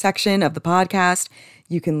review section of the podcast.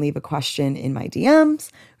 You can leave a question in my DMs,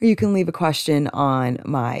 or you can leave a question on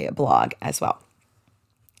my blog as well.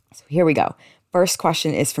 So here we go. First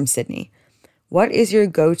question is from Sydney. What is your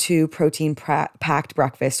go-to protein-packed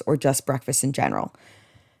breakfast or just breakfast in general?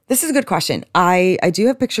 This is a good question. I do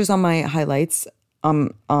have pictures on my highlights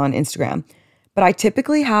on Instagram, but I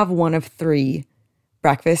typically have one of 3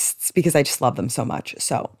 breakfasts because I just love them so much.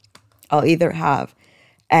 So I'll either have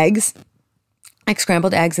eggs, like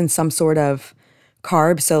scrambled eggs and some sort of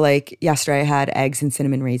carb. So like yesterday I had eggs and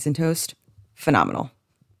cinnamon raisin toast. Phenomenal.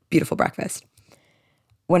 Beautiful breakfast.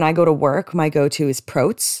 When I go to work, my go-to is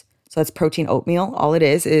Proats. So that's protein oatmeal. All it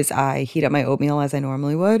is I heat up my oatmeal as I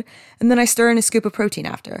normally would, and then I stir in a scoop of protein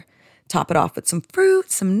after. Top it off with some fruit,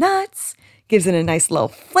 some nuts, gives it a nice little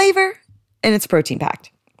flavor, and it's protein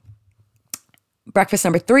packed. Breakfast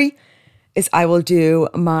number 3 is I will do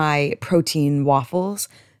my protein waffles.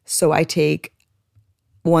 So I take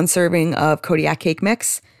 1 serving of Kodiak cake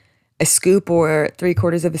mix, a scoop or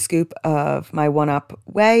 3/4 of a scoop of my 1-Up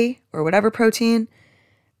whey or whatever protein,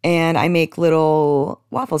 and I make little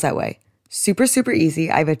waffles that way. Super, super easy.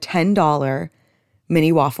 I have a $10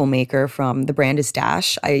 mini waffle maker from the brand is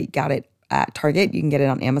Dash. I got it at Target. You can get it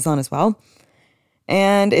on Amazon as well.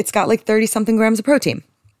 And it's got like 30 something grams of protein.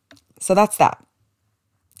 So that's that.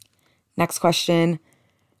 Next question.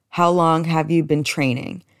 How long have you been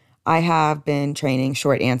training? I have been training,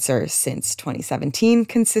 short answer, since 2017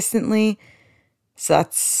 consistently. So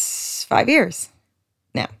that's 5 years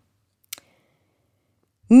now.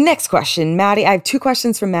 Next question, Maddie. I have 2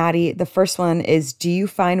 questions from Maddie. The first one is, do you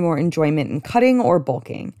find more enjoyment in cutting or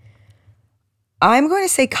bulking? I'm going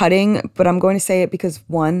to say cutting, but I'm going to say it because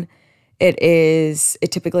 1,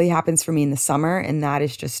 it typically happens for me in the summer, and that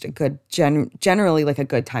is just a good, generally like a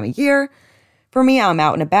good time of year. For me, I'm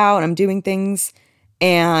out and about, I'm doing things,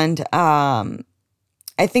 and I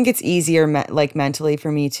think it's easier like mentally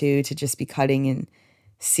for me to just be cutting and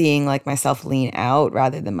seeing like myself lean out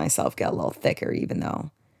rather than myself get a little thicker, even though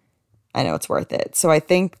I know it's worth it. So I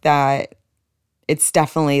think that it's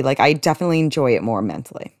definitely like I definitely enjoy it more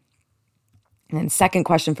mentally. And then second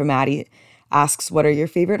question from Maddie asks, what are your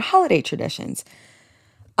favorite holiday traditions?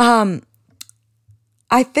 I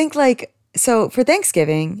think like, so for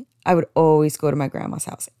Thanksgiving, I would always go to my grandma's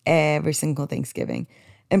house every single Thanksgiving.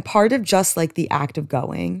 And part of just like the act of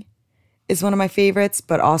going is one of my favorites,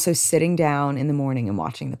 but also sitting down in the morning and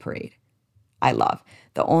watching the parade. I love.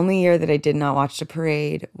 The only year that I did not watch the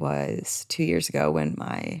parade was 2 years ago when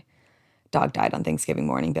my dog died on Thanksgiving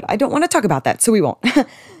morning, but I don't want to talk about that, so we won't.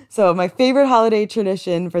 So my favorite holiday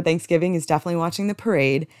tradition for Thanksgiving is definitely watching the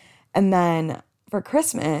parade. And then for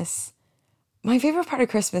Christmas, my favorite part of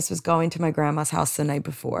Christmas was going to my grandma's house the night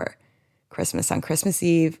before Christmas. On Christmas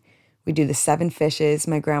Eve, we do the 7 fishes.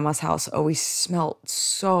 My grandma's house always smelled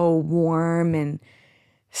so warm and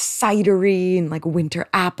cidery and like winter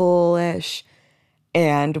apple-ish.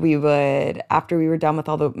 And we would, after we were done with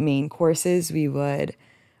all the main courses, we would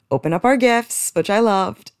open up our gifts, which I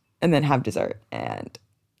loved, and then have dessert. And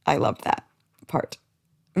I loved that part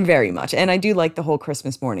very much. And I do like the whole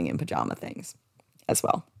Christmas morning in pajama things as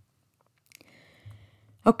well.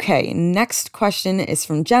 Okay, next question is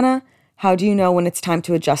from Jenna. How do you know when it's time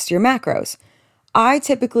to adjust your macros? I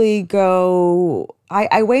typically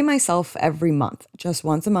I weigh myself every month, just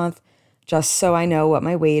once a month, just so I know what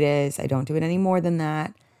my weight is. I don't do it any more than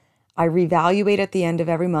that. I reevaluate at the end of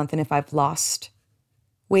every month, and if I've lost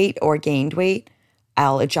weight or gained weight,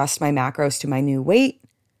 I'll adjust my macros to my new weight.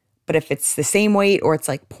 But if it's the same weight or it's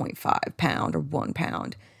like 0.5 pound or 1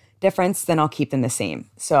 pound difference, then I'll keep them the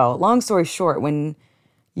same. So long story short, when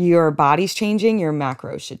your body's changing, your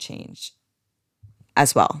macros should change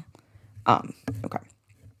as well. Okay.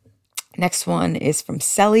 Next one is from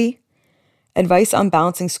Selly. Advice on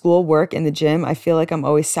balancing school, work, and the gym. I feel like I'm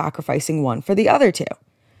always sacrificing one for the other two.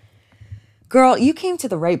 Girl, you came to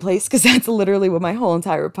the right place because that's literally what my whole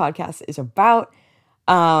entire podcast is about.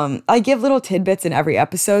 I give little tidbits in every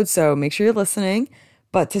episode, so make sure you're listening.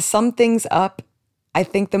 But to sum things up, I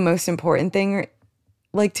think the most important thing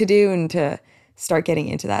like to do and to start getting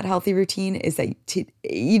into that healthy routine is that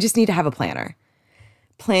you just need to have a planner.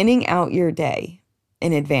 Planning out your day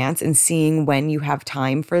in advance and seeing when you have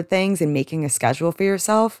time for things and making a schedule for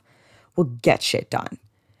yourself will get shit done.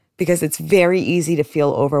 Because it's very easy to feel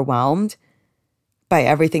overwhelmed by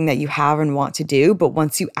everything that you have and want to do. But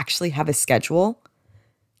once you actually have a schedule,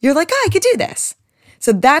 you're like, oh, I could do this.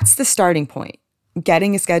 So that's the starting point,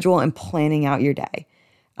 getting a schedule and planning out your day.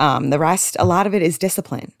 The rest, a lot of it is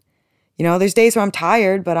discipline. You know, there's days where I'm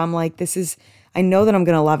tired, but I'm like, I know that I'm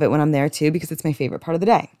going to love it when I'm there too, because it's my favorite part of the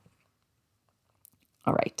day.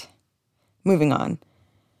 All right, moving on.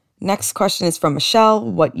 Next question is from Michelle,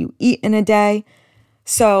 what you eat in a day.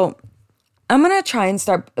 So I'm going to try and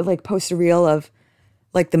start post a reel of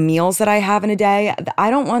like the meals that I have in a day. I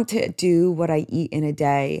don't want to do what I eat in a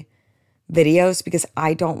day videos because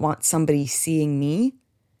I don't want somebody seeing me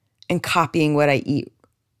and copying what I eat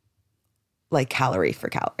like calorie for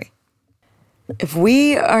calorie. If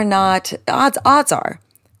we are not, odds are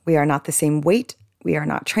we are not the same weight. We are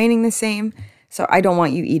not training the same. So I don't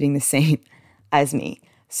want you eating the same as me.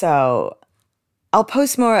 So I'll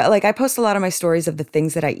post more, like I post a lot of my stories of the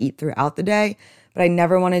things that I eat throughout the day, but I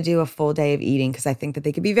never want to do a full day of eating because I think that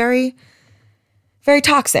they could be very, very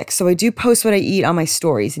toxic. So I do post what I eat on my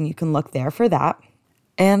stories and you can look there for that.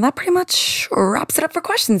 And that pretty much wraps it up for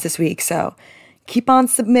questions this week. So keep on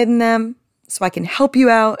submitting them so I can help you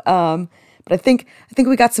out. But I think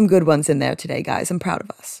we got some good ones in there today, guys. I'm proud of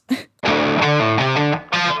us.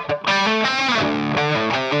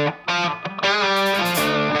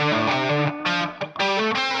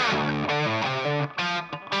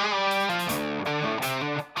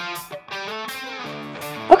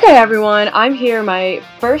 Okay, everyone, I'm here, my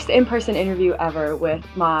first in-person interview ever with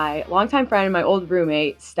my longtime friend and my old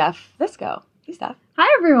roommate, Steph Visco. Hey, Steph. Hi,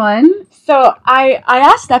 everyone. So I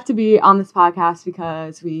asked Steph to be on this podcast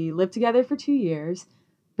because we lived together for 2 years,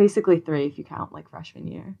 basically 3 if you count like freshman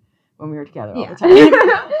year when we were together all the time. In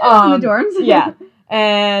the dorms. Yeah.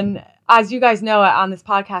 And as you guys know, on this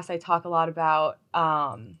podcast, I talk a lot about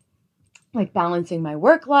like balancing my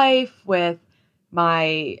work life with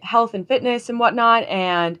my health and fitness and whatnot.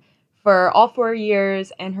 And for all 4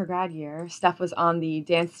 years and her grad year, Steph was on the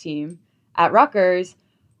dance team at Rutgers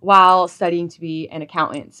while studying to be an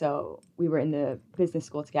accountant. So we were in the business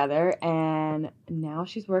school together, and now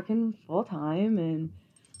she's working full time. And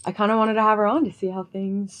I kind of wanted to have her on to see how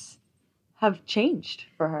things have changed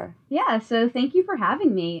for her. Yeah, so thank you for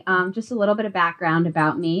having me. Just a little bit of background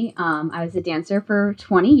about me. I was a dancer for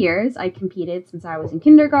 20 years. I competed since I was in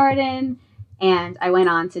kindergarten. And I went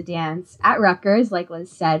on to dance at Rutgers, like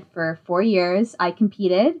Liz said, for 4 years. I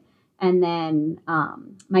competed. And then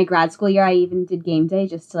my grad school year, I even did game day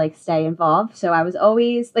just to like stay involved. So I was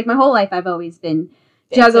always, like my whole life, I've always been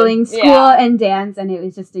juggling school and dance. And it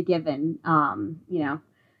was just a given,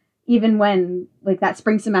 even when like that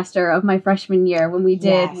spring semester of my freshman year when we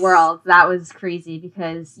did Worlds, that was crazy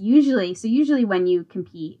because usually when you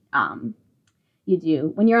compete,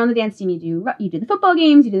 when you're on the dance team, you do the football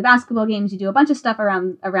games, you do the basketball games, you do a bunch of stuff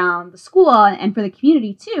around the school and for the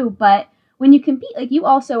community too. But when you compete, like you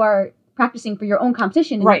also are practicing for your own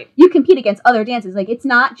competition. And right. You compete against other dances. Like it's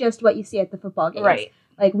not just what you see at the football games. Right.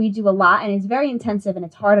 Like we do a lot and it's very intensive and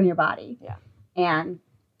it's hard on your body. Yeah. And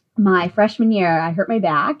my freshman year, I hurt my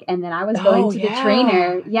back and then I was going to the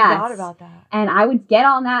trainer. Yes. I forgot about that. And I would get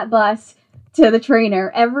on that bus to the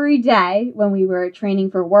trainer every day when we were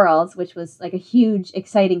training for Worlds, which was like a huge,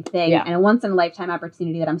 exciting thing and a once-in-a-lifetime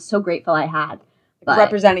opportunity that I'm so grateful I had. But,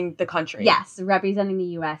 representing the country. Yes, representing the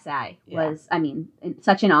USA was, I mean,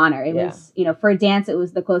 such an honor. It was, for a dance, it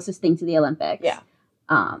was the closest thing to the Olympics. Yeah.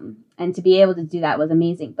 And to be able to do that was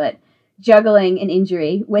amazing. But juggling an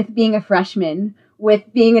injury with being a freshman,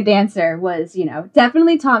 with being a dancer was,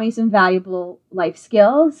 definitely taught me some valuable life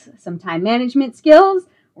skills, some time management skills,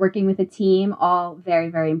 working with a team, all very,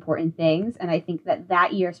 very important things. And I think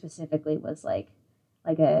that year specifically was like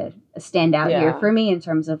a standout year for me in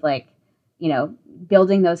terms of like,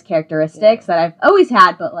 building those characteristics that I've always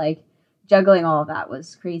had, but like juggling all of that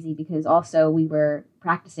was crazy because also we were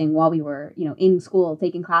practicing while we were, in school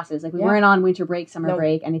taking classes. Like we weren't on winter break, summer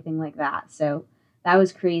break, anything like that. So that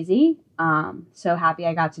was crazy. So happy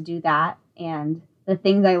I got to do that. And the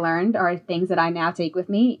things I learned are things that I now take with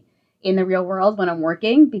me in the real world when I'm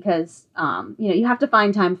working because, you have to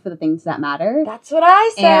find time for the things that matter. That's what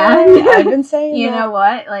I say. And I've been saying you know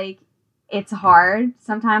what? Like, it's hard.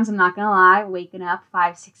 Sometimes I'm not going to lie, waking up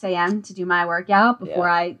 5, 6 a.m. to do my workout before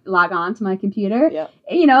I log on to my computer. Yeah.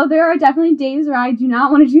 There are definitely days where I do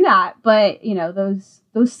not want to do that. But,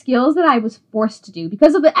 those skills that I was forced to do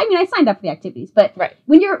because of I signed up for the activities, but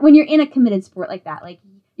when you're in a committed sport like that, like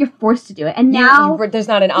you're forced to do it. And now there's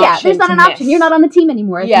not an option. Yeah, there's not an option. You're not on the team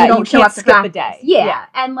anymore. Yeah, you don't show up to skip practice. a day. Yeah.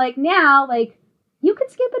 And like now, like you could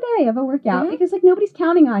skip a day of a workout because like nobody's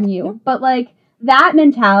counting on you. Yeah. But like that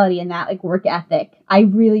mentality and that like work ethic, I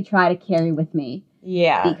really try to carry with me.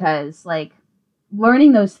 Yeah. Because like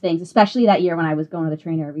learning those things, especially that year when I was going to the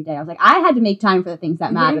trainer every day, I was like, I had to make time for the things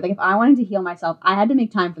that mattered. Like if I wanted to heal myself, I had to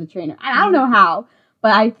make time for the trainer. And I don't know how,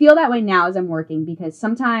 but I feel that way now as I'm working because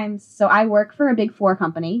sometimes, so I work for a Big 4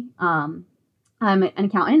 company. I'm an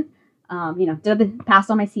accountant. Passed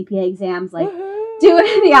all my CPA exams, like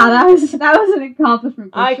that was an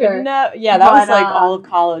accomplishment for sure. That was like all of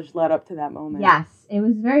college led up to that moment. Yes, it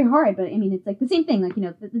was very hard, but I mean, it's like the same thing, like,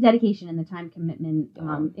 the dedication and the time commitment,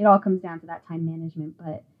 it all comes down to that time management,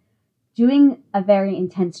 but doing a very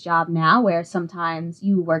intense job now where sometimes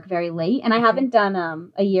you work very late, and I haven't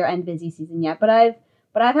done a year-end busy season yet, but I've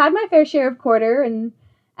had my fair share of quarter and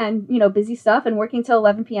busy stuff and working till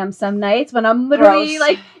 11 p.m. some nights when I'm literally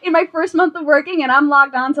like in my first month of working and I'm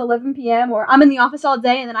logged on till 11 p.m. or I'm in the office all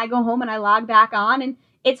day and then I go home and I log back on, and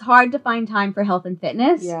it's hard to find time for health and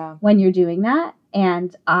fitness when you're doing that.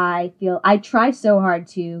 And I feel I try so hard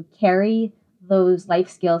to carry those life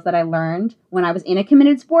skills that I learned when I was in a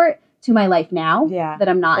committed sport to my life now that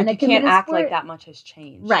I'm not in a committed sport. You can't act like that much has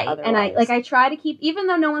changed. Right. Otherwise. And I try to keep, even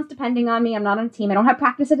though no one's depending on me, I'm not on a team, I don't have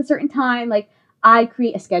practice at a certain time, like I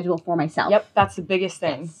create a schedule for myself. Yep, that's the biggest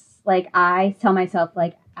thing. Yes. Like, I tell myself,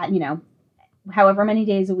 like, however many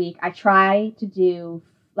days a week, I try to do,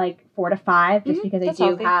 like, 4 to 5, just because I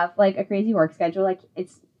do have, like, a crazy work schedule. Like,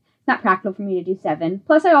 it's not practical for me to do 7.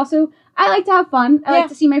 Plus, I like to have fun. I like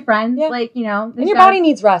to see my friends. Yeah. Like, and your body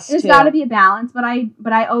needs rest, There's got to be a balance, but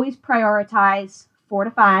I always prioritize 4 to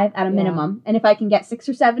 5 at a minimum. And if I can get 6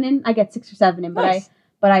 or 7 in, I get 6 or 7 in. But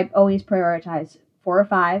I always prioritize 4 or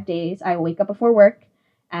 5 days. I wake up before work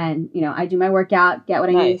and, I do my workout, get what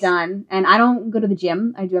I need done. And I don't go to the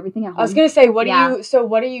gym. I do everything at home. I was going to say, what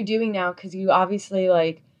are you doing now? Because you obviously,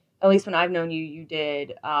 like, at least when I've known you, you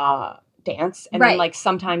did dance. And then, like,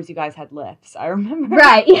 sometimes you guys had lifts. I remember.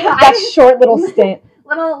 Right. Yeah. That short little stint.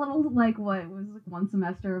 Little, like, what, it was like 1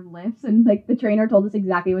 semester of lifts. And, like, the trainer told us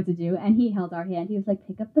exactly what to do. And he held our hand. He was like,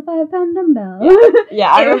 pick up the 5-pound dumbbell.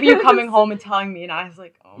 Yeah, I remember you coming home and telling me. And I was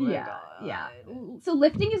like, oh, my God. Yeah. So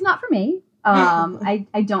lifting is not for me.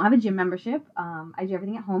 I don't have a gym membership. I do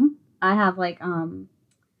everything at home. I have, like,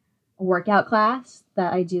 a workout class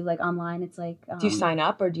that I do, like, online. It's like do you sign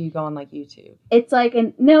up or do you go on, like, YouTube? It's like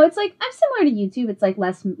it's like I'm similar to YouTube. It's like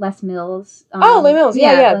Les Mills. Les Mills.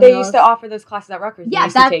 Yeah. They used to offer those classes at Rutgers. Yeah,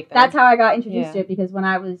 that's how I got introduced to it, because when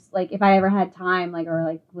I was like, if I ever had time, like, or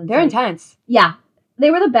like was, they're like, intense. Yeah, they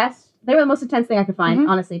were the best. They were the most intense thing I could find,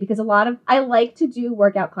 honestly, because I like to do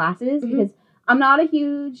workout classes because I'm not a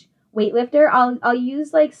huge weightlifter. I'll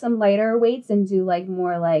use like some lighter weights and do like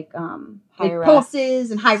more like Higher pulses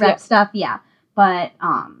reps. and high rep stuff. Yeah. But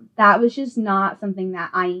that was just not something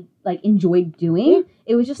that I like enjoyed doing. Yeah.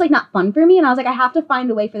 It was just like not fun for me. And I was like, I have to find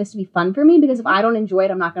a way for this to be fun for me, because if I don't enjoy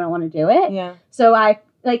it, I'm not going to want to do it. Yeah. So I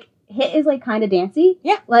like HIIT is like kind of dancey.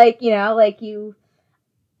 Yeah. Like, you know, like you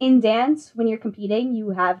in dance, when you're competing,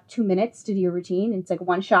 you have 2 minutes to do your routine. It's like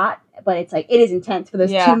one shot, but it's like, it is intense for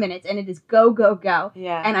those 2 minutes, and it is go, go, go.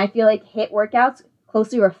 Yeah. And I feel like HIIT workouts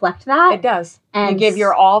closely reflect that. It does. And you give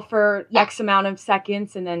your all for X amount of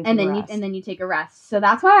seconds, and then you take a rest. So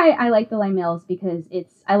that's why I like the Les Mills, because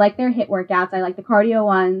I like their HIIT workouts. I like the cardio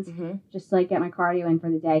ones. Mm-hmm. Just to, like, get my cardio in for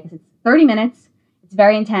the day, because it's 30 minutes. It's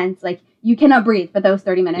very intense. Like, you cannot breathe for those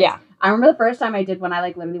 30 minutes. Yeah. I remember the first time I did one, I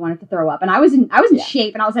like literally wanted to throw up, and I was in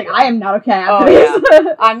shape, and I was like, I am not okay after this.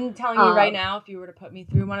 Yeah. I'm telling you right now, if you were to put me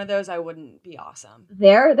through one of those, I wouldn't be awesome.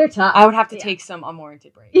 They're tough. I would have to take some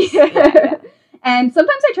unwarranted breaks. Yeah. And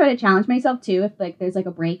sometimes I try to challenge myself too. If like there's like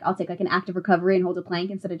a break, I'll take like an active recovery and hold a plank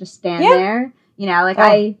instead of just stand there. You know, like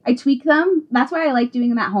I tweak them. That's why I like doing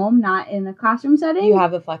them at home, not in a classroom setting. You have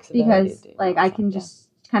the flexibility because like I can just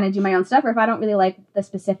kind of do my own stuff. Or if I don't really like the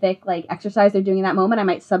specific like exercise they're doing in that moment, I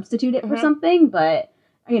might substitute it for something. But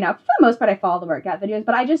you know, for the most part, I follow the workout videos.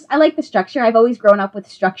 But I like the structure. I've always grown up with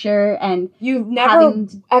structure, and you've never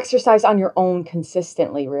exercised on your own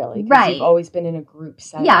consistently, really, right? You've always been in a group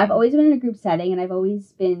setting. Yeah, I've always been in a group setting, and I've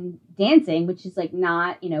always been dancing, which is like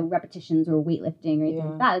not repetitions or weightlifting or anything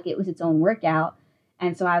like that. Like it was its own workout,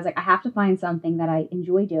 and so I was like, I have to find something that I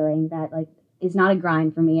enjoy doing that like is not a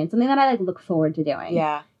grind for me, and something that I like look forward to doing.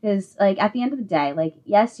 Yeah, because like at the end of the day, like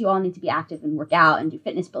yes, you all need to be active and work out and do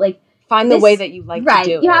fitness, but like. Find the way that you like to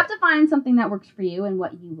do it. You have to find something that works for you and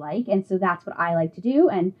what you like. And so that's what I like to do.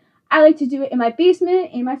 And I like to do it in my basement,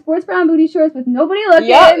 in my sports bra and booty shorts with nobody looking.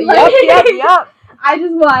 Yep. I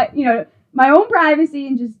just want, my own privacy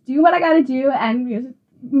and just do what I got to do. And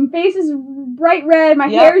my face is bright red. My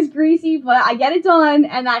hair is greasy, but I get it done.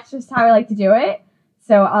 And that's just how I like to do it.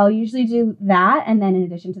 So I'll usually do that. And then in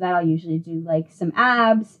addition to that, I'll usually do like some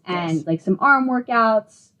abs and like some arm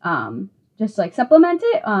workouts. Just to, like supplement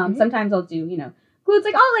it. Sometimes I'll do, glutes.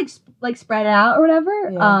 Like I'll like spread it out or whatever.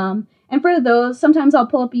 Yeah. And for those, sometimes I'll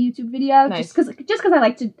pull up a YouTube video just because I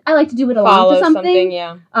like to do it along to something.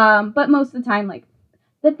 Yeah. But most of the time, like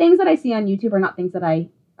the things that I see on YouTube are not things that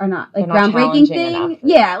are not like groundbreaking thing.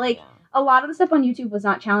 Yeah. Like a lot of the stuff on YouTube was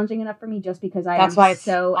not challenging enough for me just because That's why it's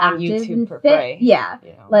so on active YouTube and for fit. Free. Yeah.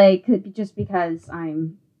 Like just because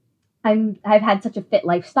I've had such a fit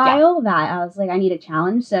lifestyle that I was like, I need a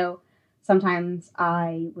challenge. So. Sometimes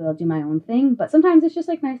I will do my own thing, but sometimes it's just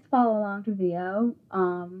like nice to follow along to video.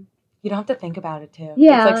 You don't have to think about it too.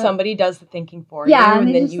 Yeah. It's like somebody does the thinking for you, and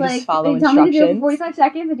then you just follow instructions. Tell me to do it for 45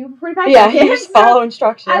 seconds, I do it for 45 seconds. Yeah, you just follow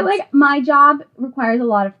instructions. My job requires a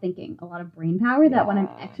lot of thinking, a lot of brain power that when I'm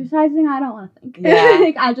exercising, I don't want to think.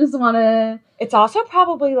 Yeah. I just want to... It's also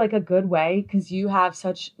probably like a good way, because you have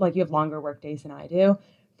you have longer work days than I do,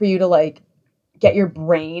 for you to like get your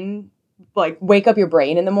brain... like wake up your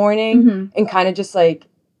brain in the morning and kind of just like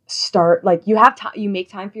start like you have time, you make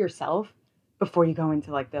time for yourself before you go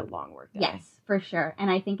into like the long work day. Yes, for sure.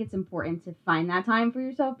 And I think it's important to find that time for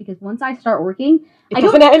yourself, because once I start working, I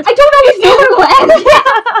don't always know when it will end.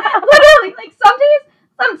 Literally, like some days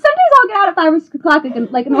I'll get out at 5 o'clock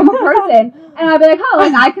like a normal person, and I'll be like, oh,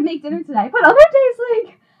 like I could make dinner today. But other days,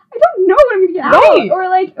 like I don't know when I'm gonna get out,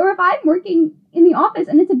 or if I'm working in the office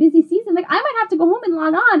and it's a busy season, like I might have to go home and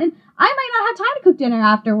log on, and I might not have time to cook dinner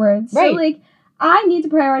afterwards. Right. So like I need to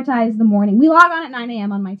prioritize the morning. We log on at 9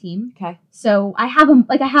 a.m. on my team. Okay. So I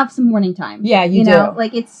have some morning time. Yeah, you do.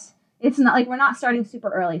 Like it's not like we're not starting super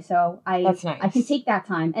early, so That's nice. I can take that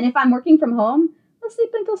time. And if I'm working from home, I'll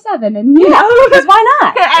sleep until 7, and because why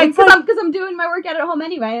not? Because I'm doing my workout at home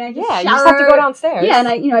anyway, and I just shower. You just have to go downstairs. Yeah, and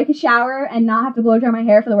I can shower and not have to blow dry my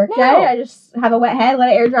hair for the work day. I just have a wet head, let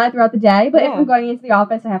it air dry throughout the day. But if I'm going into the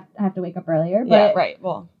office, I have to wake up earlier. But,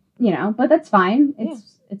 Well, but that's fine.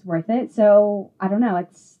 It's worth it. So I don't know.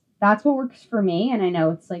 That's what works for me, and I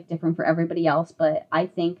know it's like different for everybody else. But I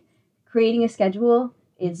think creating a schedule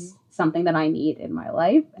is something that I need in my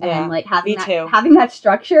life, and like having that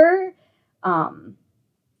structure.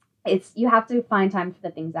 You have to find time for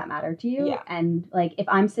the things that matter to you. Yeah. And like if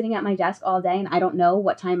I'm sitting at my desk all day and I don't know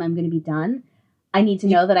what time I'm going to be done, I need to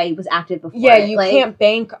know that I was active before. Yeah, you can't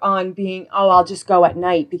bank on being, I'll just go at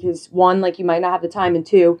night, because one, like you might not have the time, and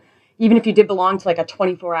two, even if you did belong to like a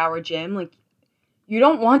 24-hour gym, like you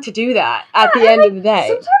don't want to do that at the end of the day.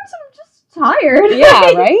 Sometimes I'm just tired.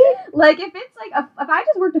 Yeah, right? Like if it's like if I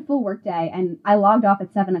just worked a full work day and I logged off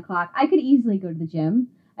at 7 o'clock, I could easily go to the gym.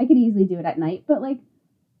 I could easily do it at night, but like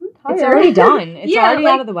I'm tired. It's already done. It's already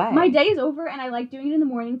out of the way. My day is over, and I like doing it in the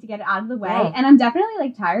morning to get it out of the way. Yeah. And I'm definitely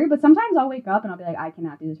like tired, but sometimes I'll wake up and I'll be like, I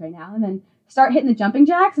cannot do this right now, and then start hitting the jumping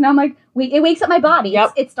jacks, and I'm like, wait, it wakes up my body.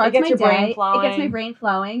 Yep. It starts my your day. brain flowing. It gets my brain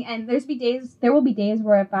flowing, and there will be days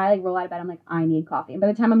where if I like roll out of bed, I'm like, I need coffee, and by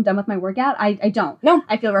the time I'm done with my workout, I don't. No.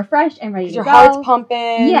 I feel refreshed and ready to go. Your heart's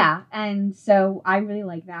pumping. Yeah, and so I really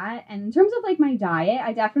like that. And in terms of like my diet,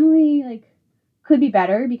 I definitely like could be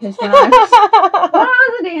better because when I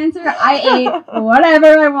was a dancer, I ate whatever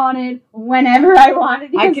I wanted, whenever I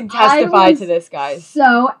wanted. I can testify to this, guys.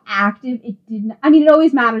 So active, it didn't. I mean, it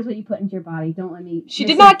always matters what you put into your body. Don't let me. She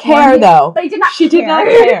did not care, though. But I did not. She did not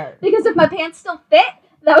care because if my pants still fit,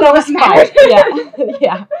 that was what fine. mattered.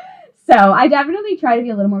 Yeah. So I definitely try to be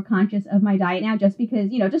a little more conscious of my diet now, just because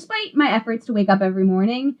despite my efforts to wake up every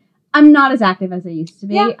morning, I'm not as active as I used to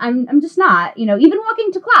be. Yeah. I'm just not, even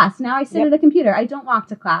walking to class. Now I sit at a computer. I don't walk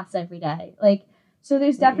to class every day. So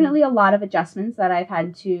there's definitely a lot of adjustments that I've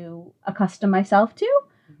had to accustom myself to.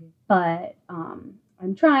 Mm-hmm. But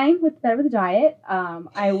I'm trying with the diet.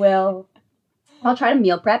 I'll try to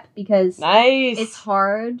meal prep because it's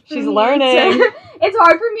hard. She's learning. It's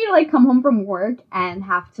hard for me to come home from work and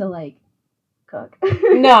have to cook.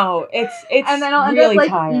 No, it's and then I'll really end up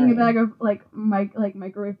tiring. eating a bag of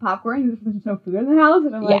microwave popcorn. There's no food in the house,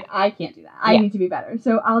 and I'm like, I can't do that. I need to be better.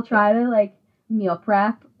 So I'll try to meal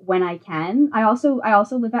prep when I can. I also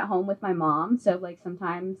live at home with my mom, so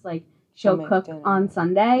sometimes she'll cook on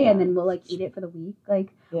Sunday, and then we'll eat it for the week.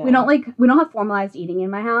 We don't have formalized eating in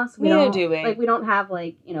my house. We don't have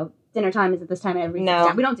dinner time is at this time every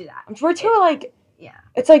week. We don't do that. We're too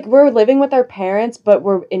it's we're living with our parents, but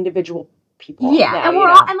we're individual people. Yeah, now, and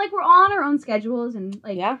we're all on our own schedules and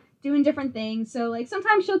doing different things. So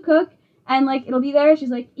sometimes she'll cook and it'll be there. She's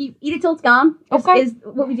like, eat it till it's gone. Is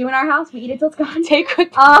what we do in our house. We eat it till it's gone. Take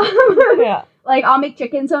quick. Yeah. I'll make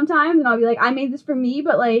chicken sometimes, and I'll be like, I made this for me,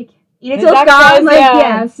 but eat it till it's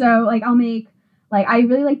gone. So I'll make. I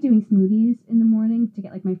really like doing smoothies in the morning to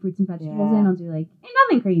get my fruits and vegetables in. I'll do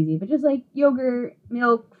nothing crazy, but just yogurt,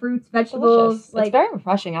 milk, fruits, vegetables. Delicious. It's very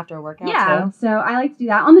refreshing after a workout. Yeah, too. so I like to do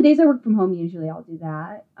that on the days I work from home. Usually, I'll do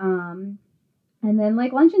that. And then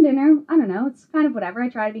lunch and dinner, I don't know. It's kind of whatever. I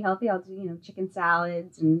try to be healthy. I'll do chicken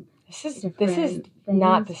salads and this is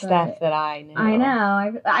not the Steph that I knew. I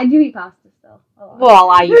know. I do eat pasta still. Well,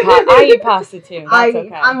 I eat pasta too. That's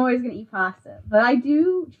okay. I'm always gonna eat pasta, but I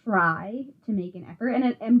do try to make an effort,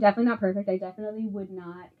 and I'm definitely not perfect. I definitely would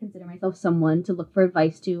not consider myself someone to look for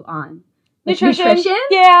advice to on nutrition.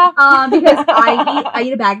 Yeah. Because I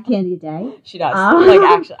eat a bag of candy a day. She does.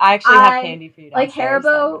 I actually have candy for you downstairs.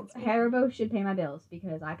 Haribo should pay my bills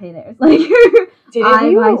because I pay theirs. What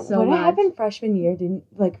much. happened freshman year?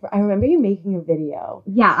 I remember you making a video.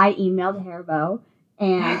 Yeah, I emailed Haribo.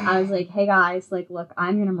 And I was like, hey guys, look,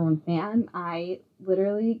 I'm your number one fan. I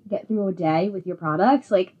literally get through a day with your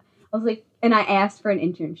products. And I asked for an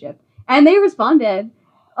internship. And they responded.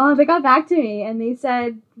 They got back to me and they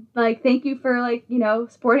said, thank you for,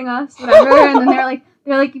 supporting us, whatever. And then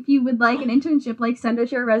they're like, if you would like an internship, send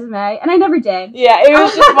us your resume. And I never did. Yeah, it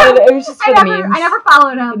was just for the memes. I never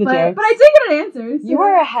followed up, but I did get an answer. So. You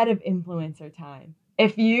were ahead of influencer time.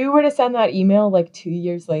 If you were to send that email, 2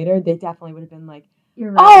 years later, they definitely would have been like,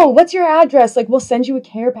 you're right. Oh, what's your address? We'll send you a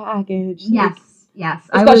care package. Yes.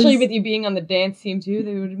 Especially with you being on the dance team too,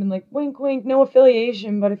 they would have been like, wink, wink, no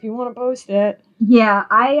affiliation, but if you want to post it. Yeah,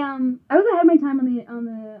 I was ahead of my time on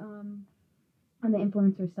the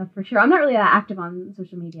influencer stuff for sure. I'm not really that active on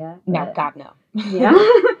social media. No, God no. Yeah.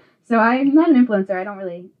 So I'm not an influencer. I don't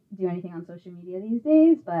really do anything on social media these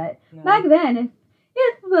days. But back then, if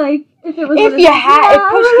push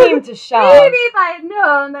came to shove, maybe if I had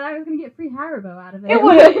known that I was going to get free Haribo out of it,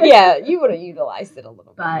 you would have utilized it a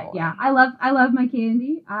little bit more. But yeah, I love my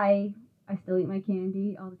candy. I still eat my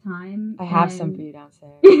candy all the time. I have some for you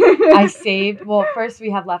downstairs. I saved. Well, first we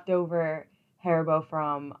have leftover Haribo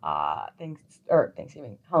from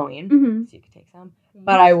Thanksgiving, Halloween, so you could take some.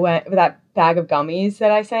 But I went with that bag of gummies that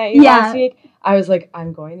I sent you last week. I was like,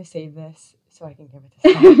 I'm going to save this so I can give it to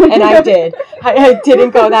Steph. And I did. I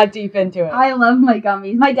didn't go that deep into it. I love my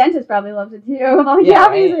gummies. My dentist probably loves it too. With all the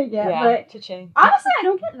cavities I get. Yeah, but cha-ching. Honestly, I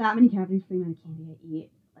don't get that many cavities for the amount of candy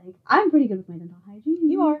I eat. I'm pretty good with my dental hygiene.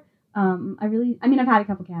 You are. I've had a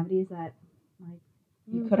couple cavities that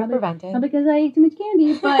you could have prevented. Not because I ate too much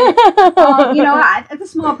candy, but it's a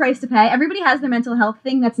small price to pay. Everybody has their mental health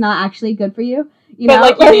thing that's not actually good for you. You need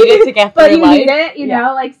it to get through life. But you need it,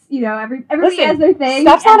 everybody has their thing.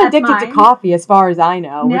 Steph's not addicted to coffee as far as I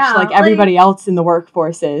know, which everybody else in the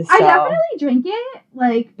workforce is. So. I definitely drink it,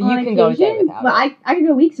 like But on you can go a day occasion, without but it. I can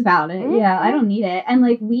go weeks without it. Mhm. Yeah, I don't need it. And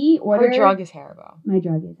like we order. Her drug is Haribo. My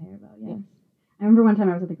drug is Haribo. Yes. Yeah. I remember one time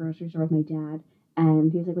I was at the grocery store with my dad,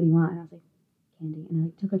 and he was like, "What do you want?" And I was like, "Candy." And I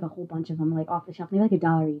like took like a whole bunch of them like off the shelf. And they were like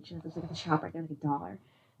 $1 each. It was like at the shop right there, like $1.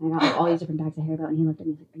 And I got like all these different bags of Haribo, and he looked at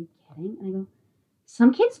me and was like, "Are you kidding?" And I go,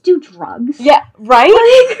 "Some kids do drugs." Yeah, right?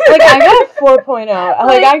 Like, I got a 4.0.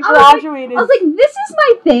 Like, I graduated. I was like, "This is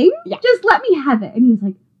my thing. Yeah. Just let me have it." And he was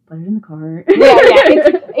like, "Put it in the cart." Yeah.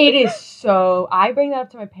 It is so... I bring that up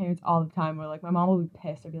to my parents all the time where, like, my mom will be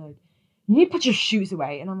pissed. I'll be like, you need to put your shoes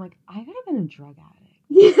away. And I'm like, I could have been a drug addict.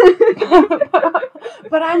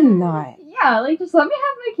 But I'm not. Yeah, like just let me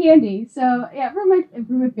have my candy. So yeah, for my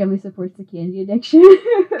family supports the candy addiction.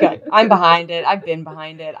 Good. I'm behind it. I've been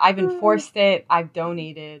behind it. I've enforced it. I've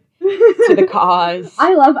donated to the cause.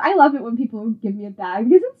 I love it when people give me a bag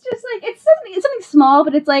because it's just like it's something small,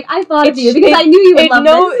 but it's like I thought of you because I knew you would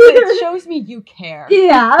love this. It shows me you care.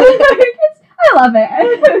 Yeah, I love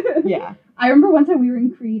it. Yeah. I remember one time we were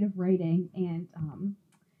in creative writing and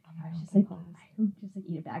I was just like I would just like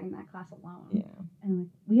eat a bag in that class alone. Yeah. And like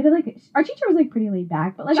we had to like our teacher was like pretty laid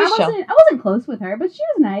back, but like She's I wasn't close with her, but she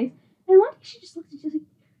was nice. And one day she just looked at me, she was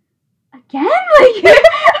like, again? Like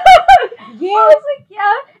Yeah. I was like,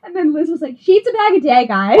 yeah. And then Liz was like, she eats a bag a day,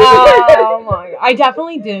 guys. Oh my! I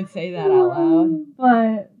definitely didn't say that out loud.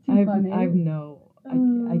 But too funny. I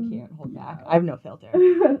can't hold back. I have no filter. I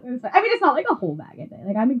mean, it's not like a whole bag a day.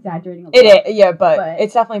 Like I'm exaggerating a little. It is, yeah, but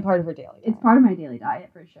it's definitely part of her daily diet. It's part of my daily diet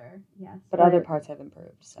for sure. Yes. But other parts have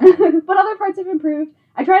improved. So. But other parts have improved.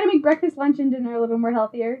 I try to make breakfast, lunch, and dinner a little more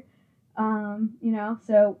healthier. You know,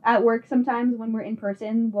 so at work sometimes when we're in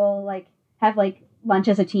person, we'll like have like lunch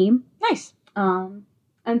as a team. Nice. And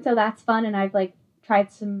so that's fun. And I've like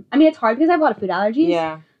tried some. I mean, it's hard because I have a lot of food allergies.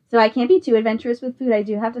 Yeah. So I can't be too adventurous with food. I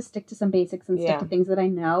do have to stick to some basics and stick to things that I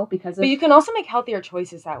know because of... But you can also make healthier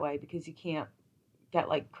choices that way because you can't get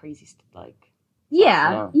like crazy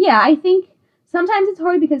Yeah. I think sometimes it's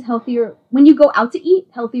hard because when you go out to eat,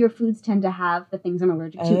 healthier foods tend to have the things I'm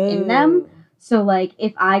allergic to in them. So like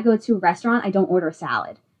if I go to a restaurant, I don't order a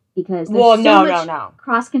salad because there's much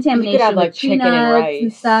cross-contamination. You could have like chicken and rice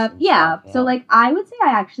and stuff. Yeah. So like I would say I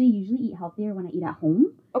actually usually eat healthier when I eat at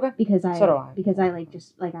home. Okay. Because I like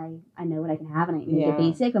just like I know what I can have and I make it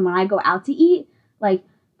basic. And when I go out to eat, like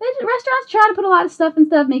restaurants try to put a lot of stuff and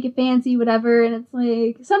stuff, make it fancy, whatever. And it's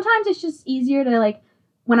like sometimes it's just easier to like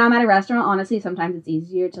when I'm at a restaurant. Honestly, sometimes it's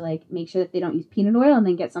easier to like make sure that they don't use peanut oil and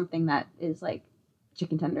then get something that is like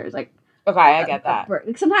chicken tenders. Like okay, I get that.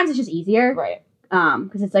 Sometimes it's just easier, right?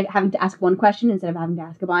 Because it's like having to ask one question instead of having to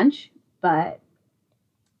ask a bunch. But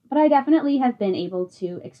I definitely have been able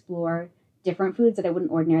to explore different foods that I wouldn't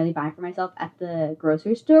ordinarily buy for myself at the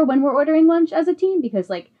grocery store when we're ordering lunch as a team because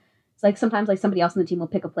like it's like sometimes like somebody else on the team will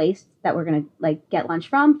pick a place that we're gonna like get lunch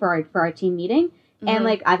from for our team meeting and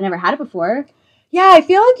like I've never had it before. Yeah, I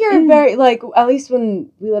feel like you're very, like, at least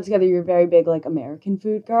when we lived together, you're a very big, like, American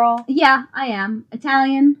food girl. Yeah, I am.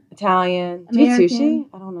 Italian. Do you eat sushi?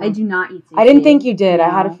 I don't know. I do not eat sushi. I didn't think you did. No. I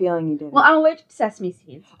had a feeling you did. Well, I'm allergic to sesame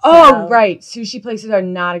seeds. Oh, right. Sushi places are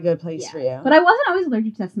not a good place for you. But I wasn't always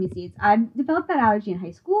allergic to sesame seeds. I developed that allergy in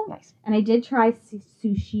high school. Nice. And I did try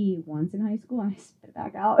sushi once in high school, and I spit it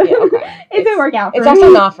back out. Yeah, okay. It didn't work out for me. It's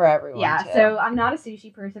also not for everyone, Yeah, too. so I'm not a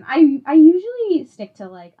sushi person. I usually stick to,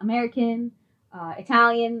 like, American...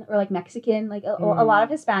 Italian or like Mexican, like a lot of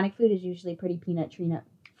Hispanic food is usually pretty peanut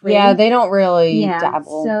free. Yeah, they don't really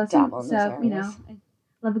dabble in those areas. You know, I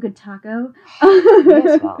love a good taco.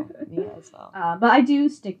 Me as well. But I do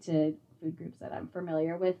stick to food groups that I'm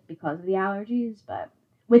familiar with because of the allergies. But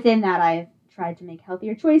within that, I've tried to make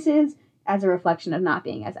healthier choices as a reflection of not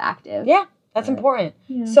being as active. Yeah, that's important.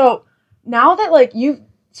 Yeah. So now that like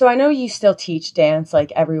so I know you still teach dance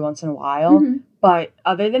like every once in a while, but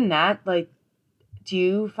other than that, like, do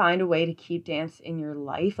you find a way to keep dance in your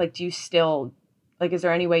life? Like, do you still, like, is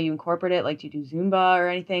there any way you incorporate it? Like, do you do Zumba or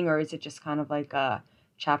anything? Or is it just kind of like a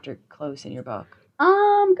chapter close in your book?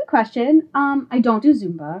 Good question. I don't do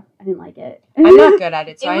Zumba. I didn't like it. I'm not good at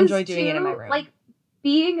it, so I enjoy doing it in my room. Like,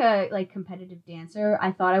 being a, like, competitive dancer,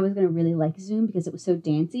 I thought I was going to really like Zoom because it was so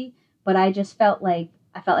dancey. But I just felt like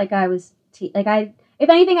I was, if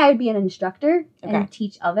anything, I would be an instructor and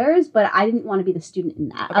teach others, but I didn't want to be the student in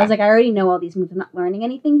that. I was like, I already know all these moves. I'm not learning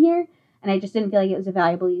anything here. And I just didn't feel like it was a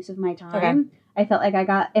valuable use of my time. Okay. I felt like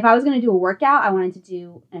if I was going to do a workout, I wanted to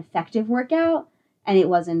do an effective workout, and it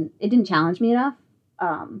didn't challenge me enough.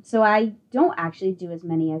 So I don't actually do as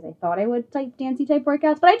many as I thought I would, dancey type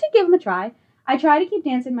workouts, but I did give them a try. I try to keep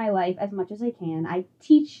dance in my life as much as I can. I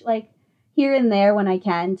teach, like, here and there when I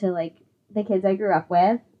can to, like, the kids I grew up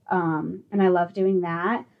with. And I love doing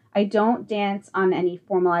that. I don't dance on any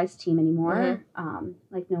formalized team anymore.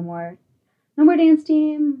 Like no more dance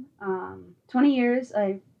team. 20 years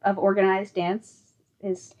of organized dance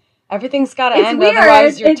is... Everything's got to It's end, weird.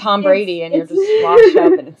 otherwise you're Tom Brady and you're just washed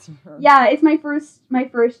up and it's... Yeah, it's my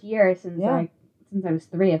first year since I was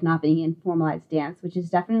 3 of not being in formalized dance, which is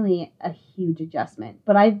definitely a huge adjustment.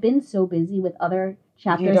 But I've been so busy with other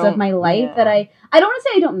chapters of my life that I don't want to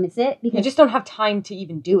say I don't miss it, because you just don't have time to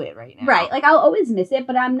even do it right now. Right. Like I'll always miss it,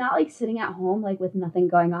 but I'm not like sitting at home like with nothing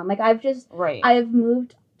going on. Like I've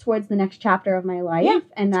moved towards the next chapter of my life,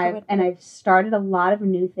 and I've started a lot of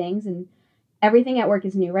new things, and everything at work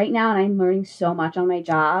is new right now, and I'm learning so much on my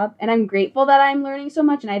job, and I'm grateful that I'm learning so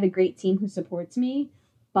much, and I have a great team who supports me,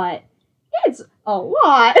 but it's a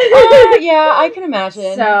lot. Yeah, I can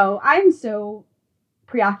imagine. So I'm so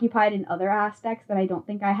preoccupied in other aspects that I don't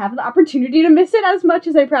think I have the opportunity to miss it as much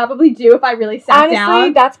as I probably do if I really sat down.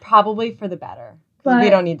 Honestly, that's probably for the better. But we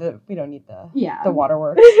don't need the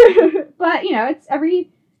waterworks. But it's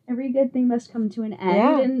every good thing must come to an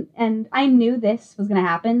end, and I knew this was gonna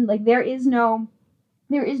happen. Like there is no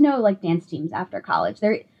like dance teams after college.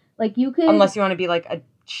 You could, unless you want to be like a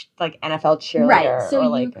NFL cheerleader, right?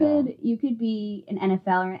 So or you could be an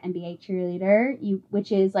NFL or an NBA cheerleader,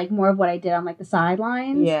 which is like more of what I did on like the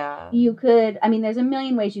sidelines. Yeah. You could. I mean, there's a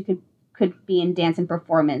million ways you could be in dance and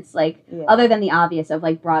performance, other than the obvious of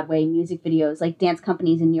like Broadway music videos, like dance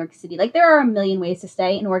companies in New York City. Like there are a million ways to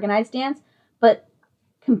stay in organized dance, but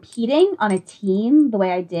competing on a team the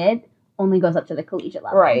way I did only goes up to the collegiate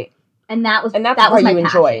level. Right. And that was what my you passion.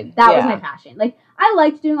 enjoyed. That was my passion. Like I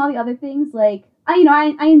liked doing all the other things. Like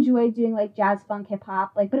I enjoyed doing like jazz, funk, hip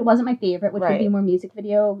hop, but it wasn't my favorite, which would be more music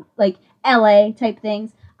video, like LA type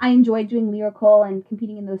things. I enjoyed doing lyrical and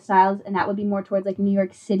competing in those styles, and that would be more towards like New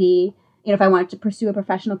York City, if I wanted to pursue a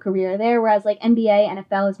professional career there, whereas like NBA,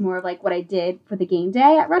 NFL is more of like what I did for the game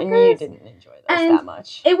day at Rutgers. And you didn't enjoy those that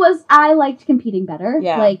much. I liked competing better.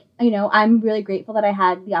 Yeah. Like, I'm really grateful that I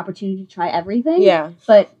had the opportunity to try everything. Yeah.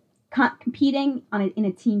 But competing in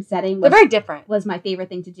a team setting they're very different. Was my favorite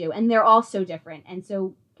thing to do. And they're all so different. And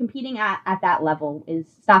so competing at that level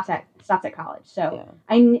stops at college. So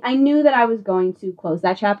I knew that I was going to close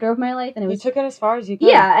that chapter of my life, and you took it as far as you could.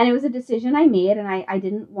 Yeah, and it was a decision I made, and I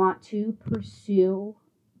didn't want to pursue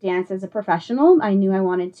dance as a professional. I knew I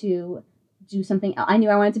wanted to do something else. I knew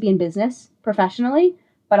I wanted to be in business professionally,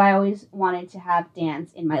 but I always wanted to have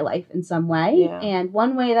dance in my life in some way. Yeah. And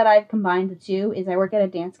one way that I've combined the two is I work at a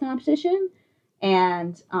dance competition,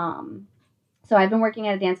 and so I've been working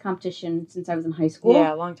at a dance competition since I was in high school.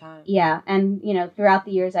 Yeah, a long time. Yeah, and throughout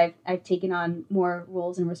the years I've taken on more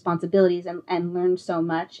roles and responsibilities and learned so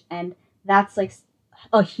much, and that's like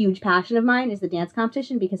a huge passion of mine is the dance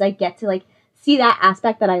competition, because I get to like see that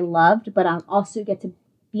aspect that I loved, but I also get to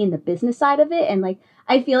be in the business side of it, and like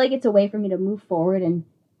I feel like it's a way for me to move forward and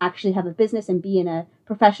actually have a business and be in a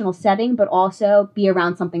professional setting, but also be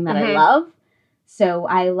around something that I love. So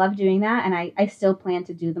I love doing that, and I still plan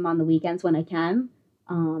to do them on the weekends when I can,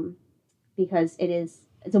 because it's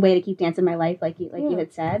a way to keep dance in my life, like you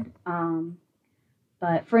had said.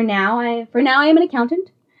 But for now I am an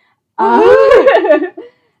accountant,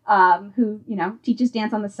 who teaches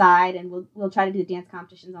dance on the side, and we'll try to do dance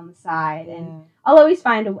competitions on the side, and I'll always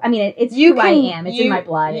find it's who I am. It's in my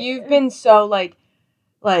blood. You've been so like.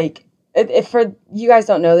 If for you guys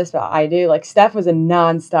don't know this, but I do, like Steph was a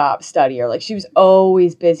nonstop studier. Like she was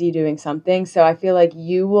always busy doing something. So I feel like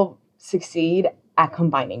you will succeed at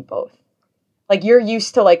combining both. Like you're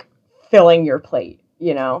used to like filling your plate,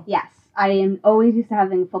 Yes, I am always used to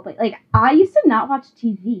having a full plate. Like I used to not watch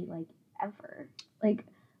TV like ever. Like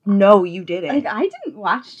no, you didn't. Like I didn't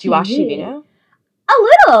watch TV. Do you watch TV now? A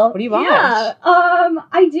little. What do you watch? Yeah.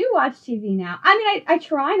 I do watch TV now. I mean, I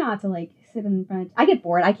try not to like sit in front. I get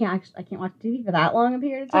bored. I can't watch TV for that long a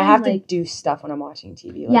period of time. I have to do stuff when I'm watching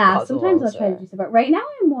TV. Like sometimes I'll try to do stuff. But right now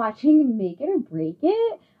I'm watching Make It or Break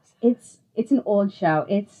It. It's an old show.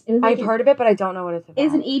 I've heard of it, but I don't know what it's about.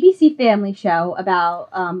 It's an ABC Family show about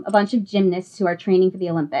a bunch of gymnasts who are training for the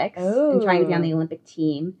Olympics and trying to be on the Olympic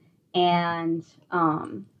team. And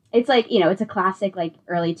it's like, it's a classic, like,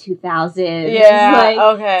 early 2000s.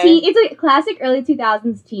 Yeah, okay. It's a classic early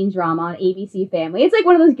 2000s teen drama on ABC Family. It's like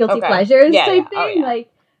one of those guilty pleasures type thing. Oh, yeah.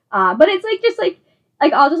 Like, but it's like, just like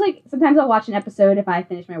I'll just like, sometimes I'll watch an episode if I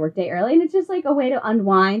finish my workday early, and it's just like a way to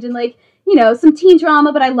unwind and like, some teen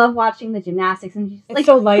drama, but I love watching the gymnastics and just like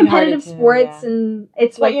so competitive sports, and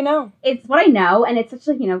it's what It's what I know, and it's such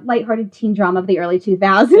like, lighthearted teen drama of the early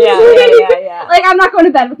 2000s. Yeah. Like I'm not going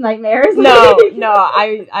to bed with nightmares. No.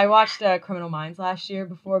 I watched Criminal Minds last year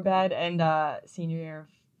before bed, and senior year of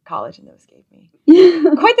college and those gave me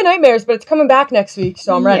quite the nightmares, but it's coming back next week,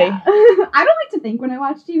 so I'm ready. Yeah. I don't like to think when I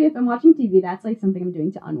watch TV. If I'm watching TV, that's like something I'm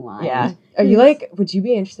doing to unwind. Yeah. Are you like, would you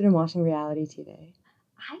be interested in watching reality TV?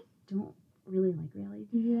 I don't really like reality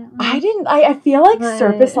TV that much. I feel like But-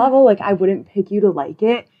 surface level, like I wouldn't pick you to like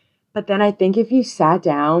it, but then I think if you sat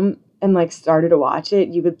down and like started to watch it,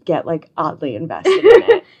 you would get like oddly invested in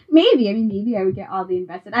it. Maybe. I mean, maybe I would get oddly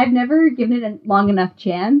invested. I've never given it a long enough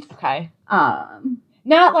chance. Okay.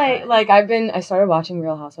 Not I started watching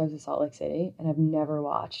Real Housewives of Salt Lake City, and I've never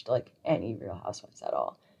watched like any Real Housewives at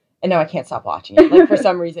all. And now I can't stop watching it. Like for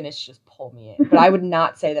some reason, it's just pulled me in. But I would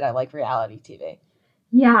not say that I like reality TV.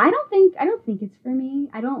 Yeah, I don't think it's for me.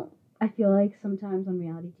 I feel like sometimes on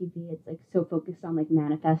reality TV, it's like so focused on like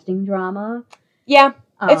manifesting drama. Yeah,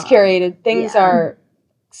 it's curated. Things yeah. are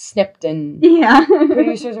snipped and Yeah.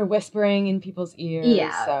 producers are whispering in people's ears.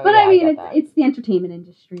 Yeah, so, but yeah, I mean, get that. it's the entertainment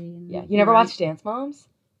industry. And, Yeah, you never watched Dance Moms?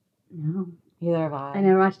 No, Neither have I. I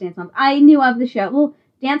never watched Dance Moms. I knew of the show. Well,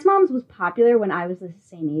 Dance Moms was popular when I was the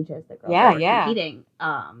same age as the girls that were competing.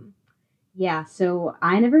 Yeah, so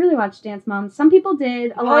I never really watched Dance Moms. Some people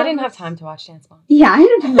did. I didn't have time to watch Dance Moms. Yeah, I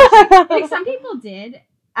didn't. Like some people did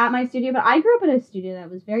at my studio, but I grew up in a studio that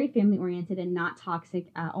was very family oriented and not toxic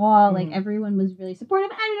at all. Like everyone was really supportive,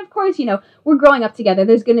 and of course, you know, we're growing up together.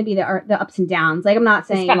 There's going to be the ups and downs. Like I'm not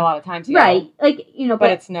saying we spent a lot of time together, right? Like you know,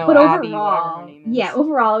 but it's no but Abby, overall, whatever her name is. yeah,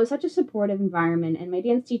 overall, it was such a supportive environment, and my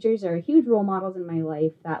dance teachers are huge role models in my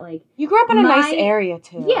life. That like you grew up in a nice area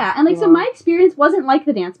too. yeah, and like so my experience wasn't like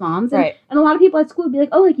the Dance Moms, and, right? And a lot of people at school would be like,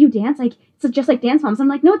 "Oh, like you dance like it's just like Dance Moms." I'm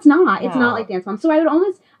like, "No, it's not. It's not like Dance Moms." So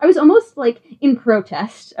I was almost like in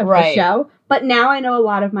protest of the show. But now I know a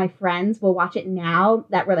lot of my friends will watch it now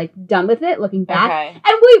that we're like done with it, looking back,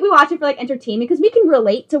 and we watch it for like entertainment because we can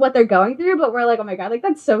relate to what they're going through. But we're like, oh my god, like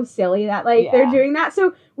that's so silly that like they're doing that.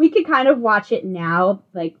 So we could kind of watch it now,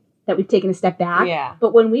 like that we've taken a step back. Yeah.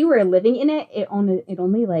 But when we were living in it, it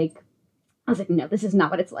only like I was like, no, this is not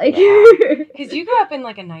what it's like. Because you grew up in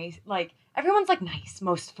like a nice, like everyone's like nice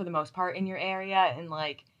for the most part in your area, and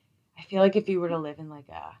like I feel like if you were to live in like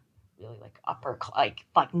a really like upper like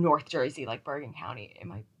North Jersey, like Bergen County, it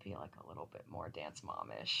might be like a little bit more Dance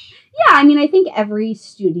Mom-ish. Yeah, I mean, I think every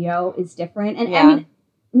studio is different, and I mean,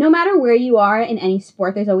 no matter where you are in any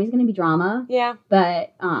sport, there's always going to be drama. Yeah,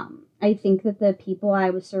 but I think that the people I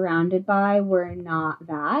was surrounded by were not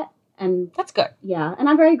that, and that's good. Yeah, and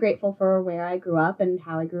I'm very grateful for where I grew up and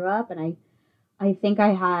how I grew up, and I think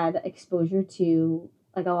I had exposure to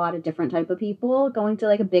like a lot of different type of people going to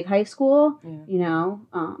like a big high school, you know,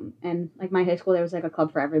 and like my high school, there was like a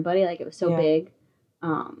club for everybody. Like it was so big.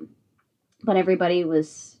 But everybody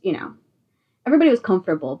was, you know, everybody was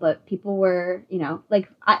comfortable, but people were, you know, like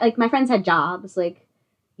my friends had jobs, like,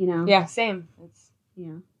 you know. Yeah. Same.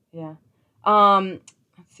 Yeah.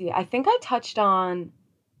 Let's see. I think I touched on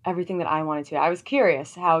everything that I wanted to. I was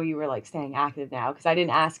curious how you were like staying active now, because I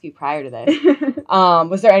didn't ask you prior to this.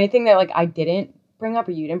 Was there anything that like I didn't bring up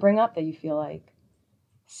or you didn't bring up that you feel like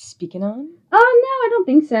speaking on? Oh, no, I don't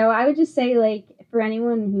think so. I would just say, like, for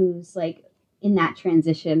anyone who's, like, in that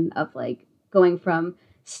transition of, like, going from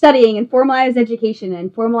studying and formalized education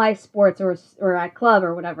and formalized sports or a club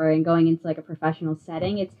or whatever and going into, like, a professional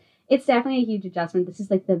setting, it's definitely a huge adjustment. This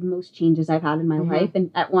is, like, the most changes I've had in my life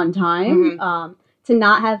and at one time. To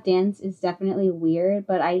not have dance is definitely weird,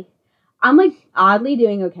 but I'm, like, oddly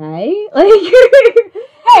doing okay. Like...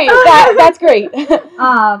 Hey, that's great.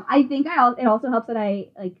 I think it also helps that I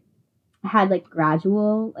like had like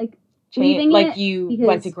gradual like leaving like it you because,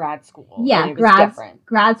 went to grad school. Yeah, and it was different.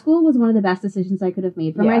 Grad school was one of the best decisions I could have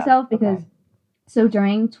made for myself because so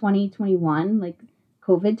during 2021, like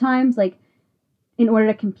COVID times, like in order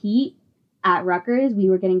to compete at Rutgers, we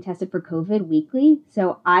were getting tested for COVID weekly.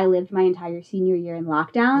 So I lived my entire senior year in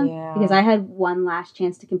lockdown because I had one last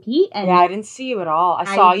chance to compete. And I didn't see you at all.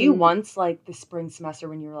 I saw you once, like the spring semester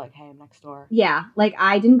when you were like, hey, I'm next door. Yeah, like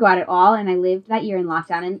I didn't go out at all, and I lived that year in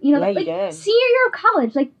lockdown. And you know, like senior year of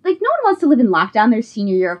college, like no one wants to live in lockdown their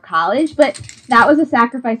senior year of college, but that was a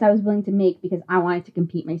sacrifice I was willing to make because I wanted to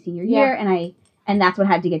compete my senior year, and that's what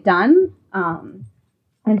had to get done.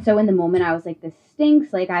 And so in the moment, I was like, this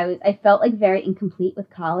stinks. Like I felt like very incomplete with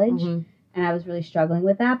college, and I was really struggling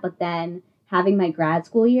with that. But then having my grad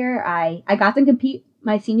school year, I got to compete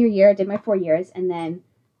my senior year. I did my 4 years, and then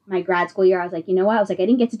my grad school year, I was like, you know what? I was like, I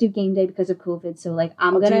didn't get to do game day because of COVID, so like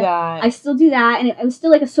I still do that, and it was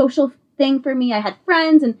still like a social thing for me. I had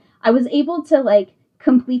friends, and I was able to like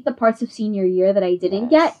complete the parts of senior year that I didn't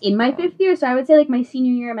get in my 5th year. So I would say like my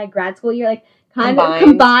senior year and my grad school year, like kind of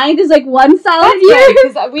combined as like one solid year.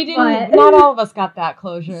 Because we didn't, not all of us got that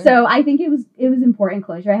closure. So I think it was important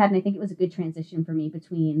closure I had, and I think it was a good transition for me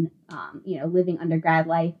between, living undergrad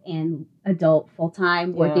life and adult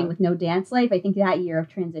full-time working with no dance life. I think that year of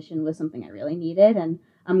transition was something I really needed, and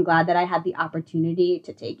I'm glad that I had the opportunity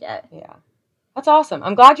to take it. Yeah. That's awesome.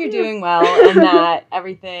 I'm glad you're doing well and that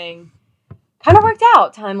everything kind of worked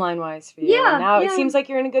out timeline-wise for you. Yeah. Now it seems like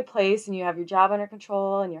you're in a good place and you have your job under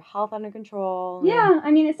control and your health under control. Yeah.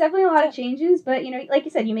 I mean, it's definitely a lot of changes, but, like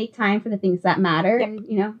you said, you make time for the things that matter. Yep.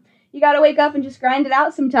 And, you got to wake up and just grind it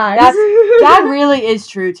out sometimes. That really is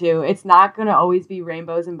true, too. It's not going to always be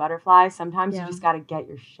rainbows and butterflies. Sometimes you just got to get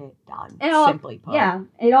your shit done, simply put. Yeah.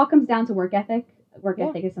 It all comes down to work ethic. Work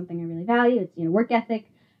ethic is something I really value. It's, work ethic,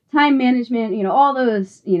 time management, all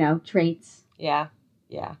those, traits. Yeah.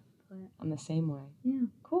 Yeah. I'm the same way. Yeah.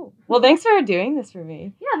 Cool. Well, thanks for doing this for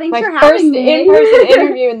me. Yeah, thanks for having me. My first in-person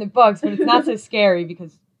interview in the books, but it's not so scary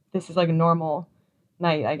because this is like a normal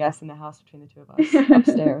night, I guess, in the house between the two of us,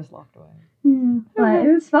 upstairs, locked away. Yeah, but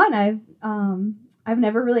it was fun. I've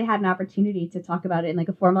never really had an opportunity to talk about it in like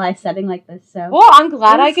a formalized setting like this. So well, I'm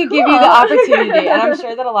glad I could give you the opportunity, and I'm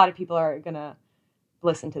sure that a lot of people are gonna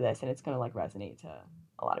listen to this, and it's gonna like resonate to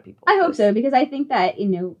a lot of people. I hope so, because I think that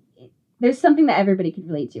there's something that everybody can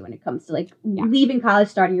relate to when it comes to like leaving college,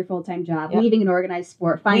 starting your full-time job, leaving an organized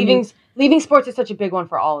sport, leaving sports is such a big one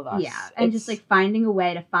for all of us. Yeah, and just like finding a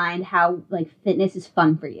way to find how like fitness is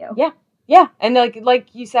fun for you. Yeah, and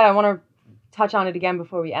like you said, I want to touch on it again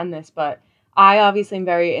before we end this, but I obviously am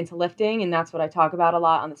very into lifting, and that's what I talk about a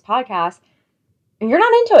lot on this podcast. And you're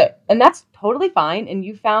not into it, and that's totally fine. And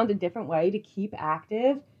you found a different way to keep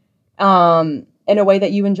active, in a way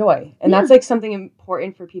that you enjoy. And that's like something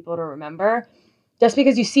important for people to remember. Just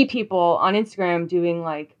because you see people on Instagram doing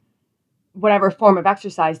like whatever form of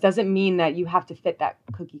exercise doesn't mean that you have to fit that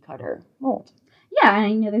cookie cutter mold. Yeah,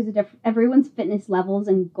 and there's everyone's fitness levels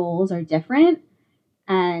and goals are different.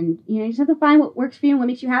 And you just have to find what works for you and what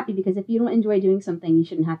makes you happy, because if you don't enjoy doing something, you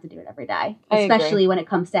shouldn't have to do it every day. Especially when it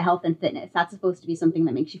comes to health and fitness. That's supposed to be something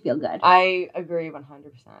that makes you feel good. I agree 100%.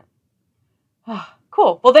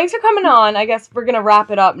 Cool. Well, thanks for coming on. I guess we're going to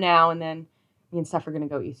wrap it up now, and then me and Steph are going to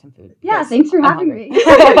go eat some food. Yeah, thanks for having me.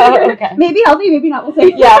 Okay. Maybe healthy, maybe not. We'll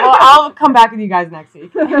see. Yeah, well, I'll come back with you guys next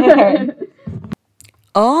week.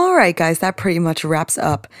 All right, guys, that pretty much wraps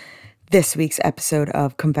up this week's episode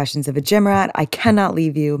of Confessions of a Gym Rat. I cannot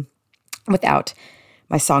leave you without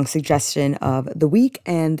my song suggestion of the week,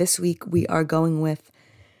 and this week we are going with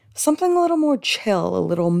something a little more chill, a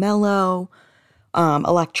little mellow,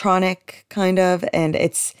 electronic kind of, and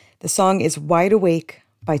the song is Wide Awake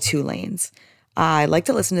by 2 Lanes. I like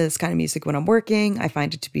to listen to this kind of music when I'm working. I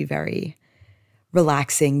find it to be very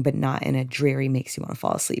relaxing, but not in a dreary, makes you want to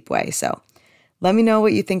fall asleep way. So let me know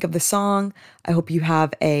what you think of the song. I hope you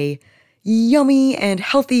have a yummy and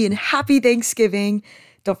healthy and happy Thanksgiving.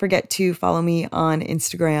 Don't forget to follow me on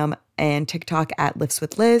Instagram and TikTok at Lifts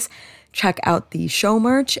with Liz. Check out the show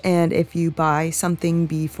merch, and if you buy something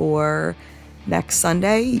before next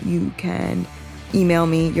Sunday, you can email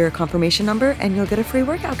me your confirmation number and you'll get a free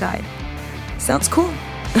workout guide. Sounds cool.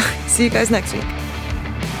 See you guys next week.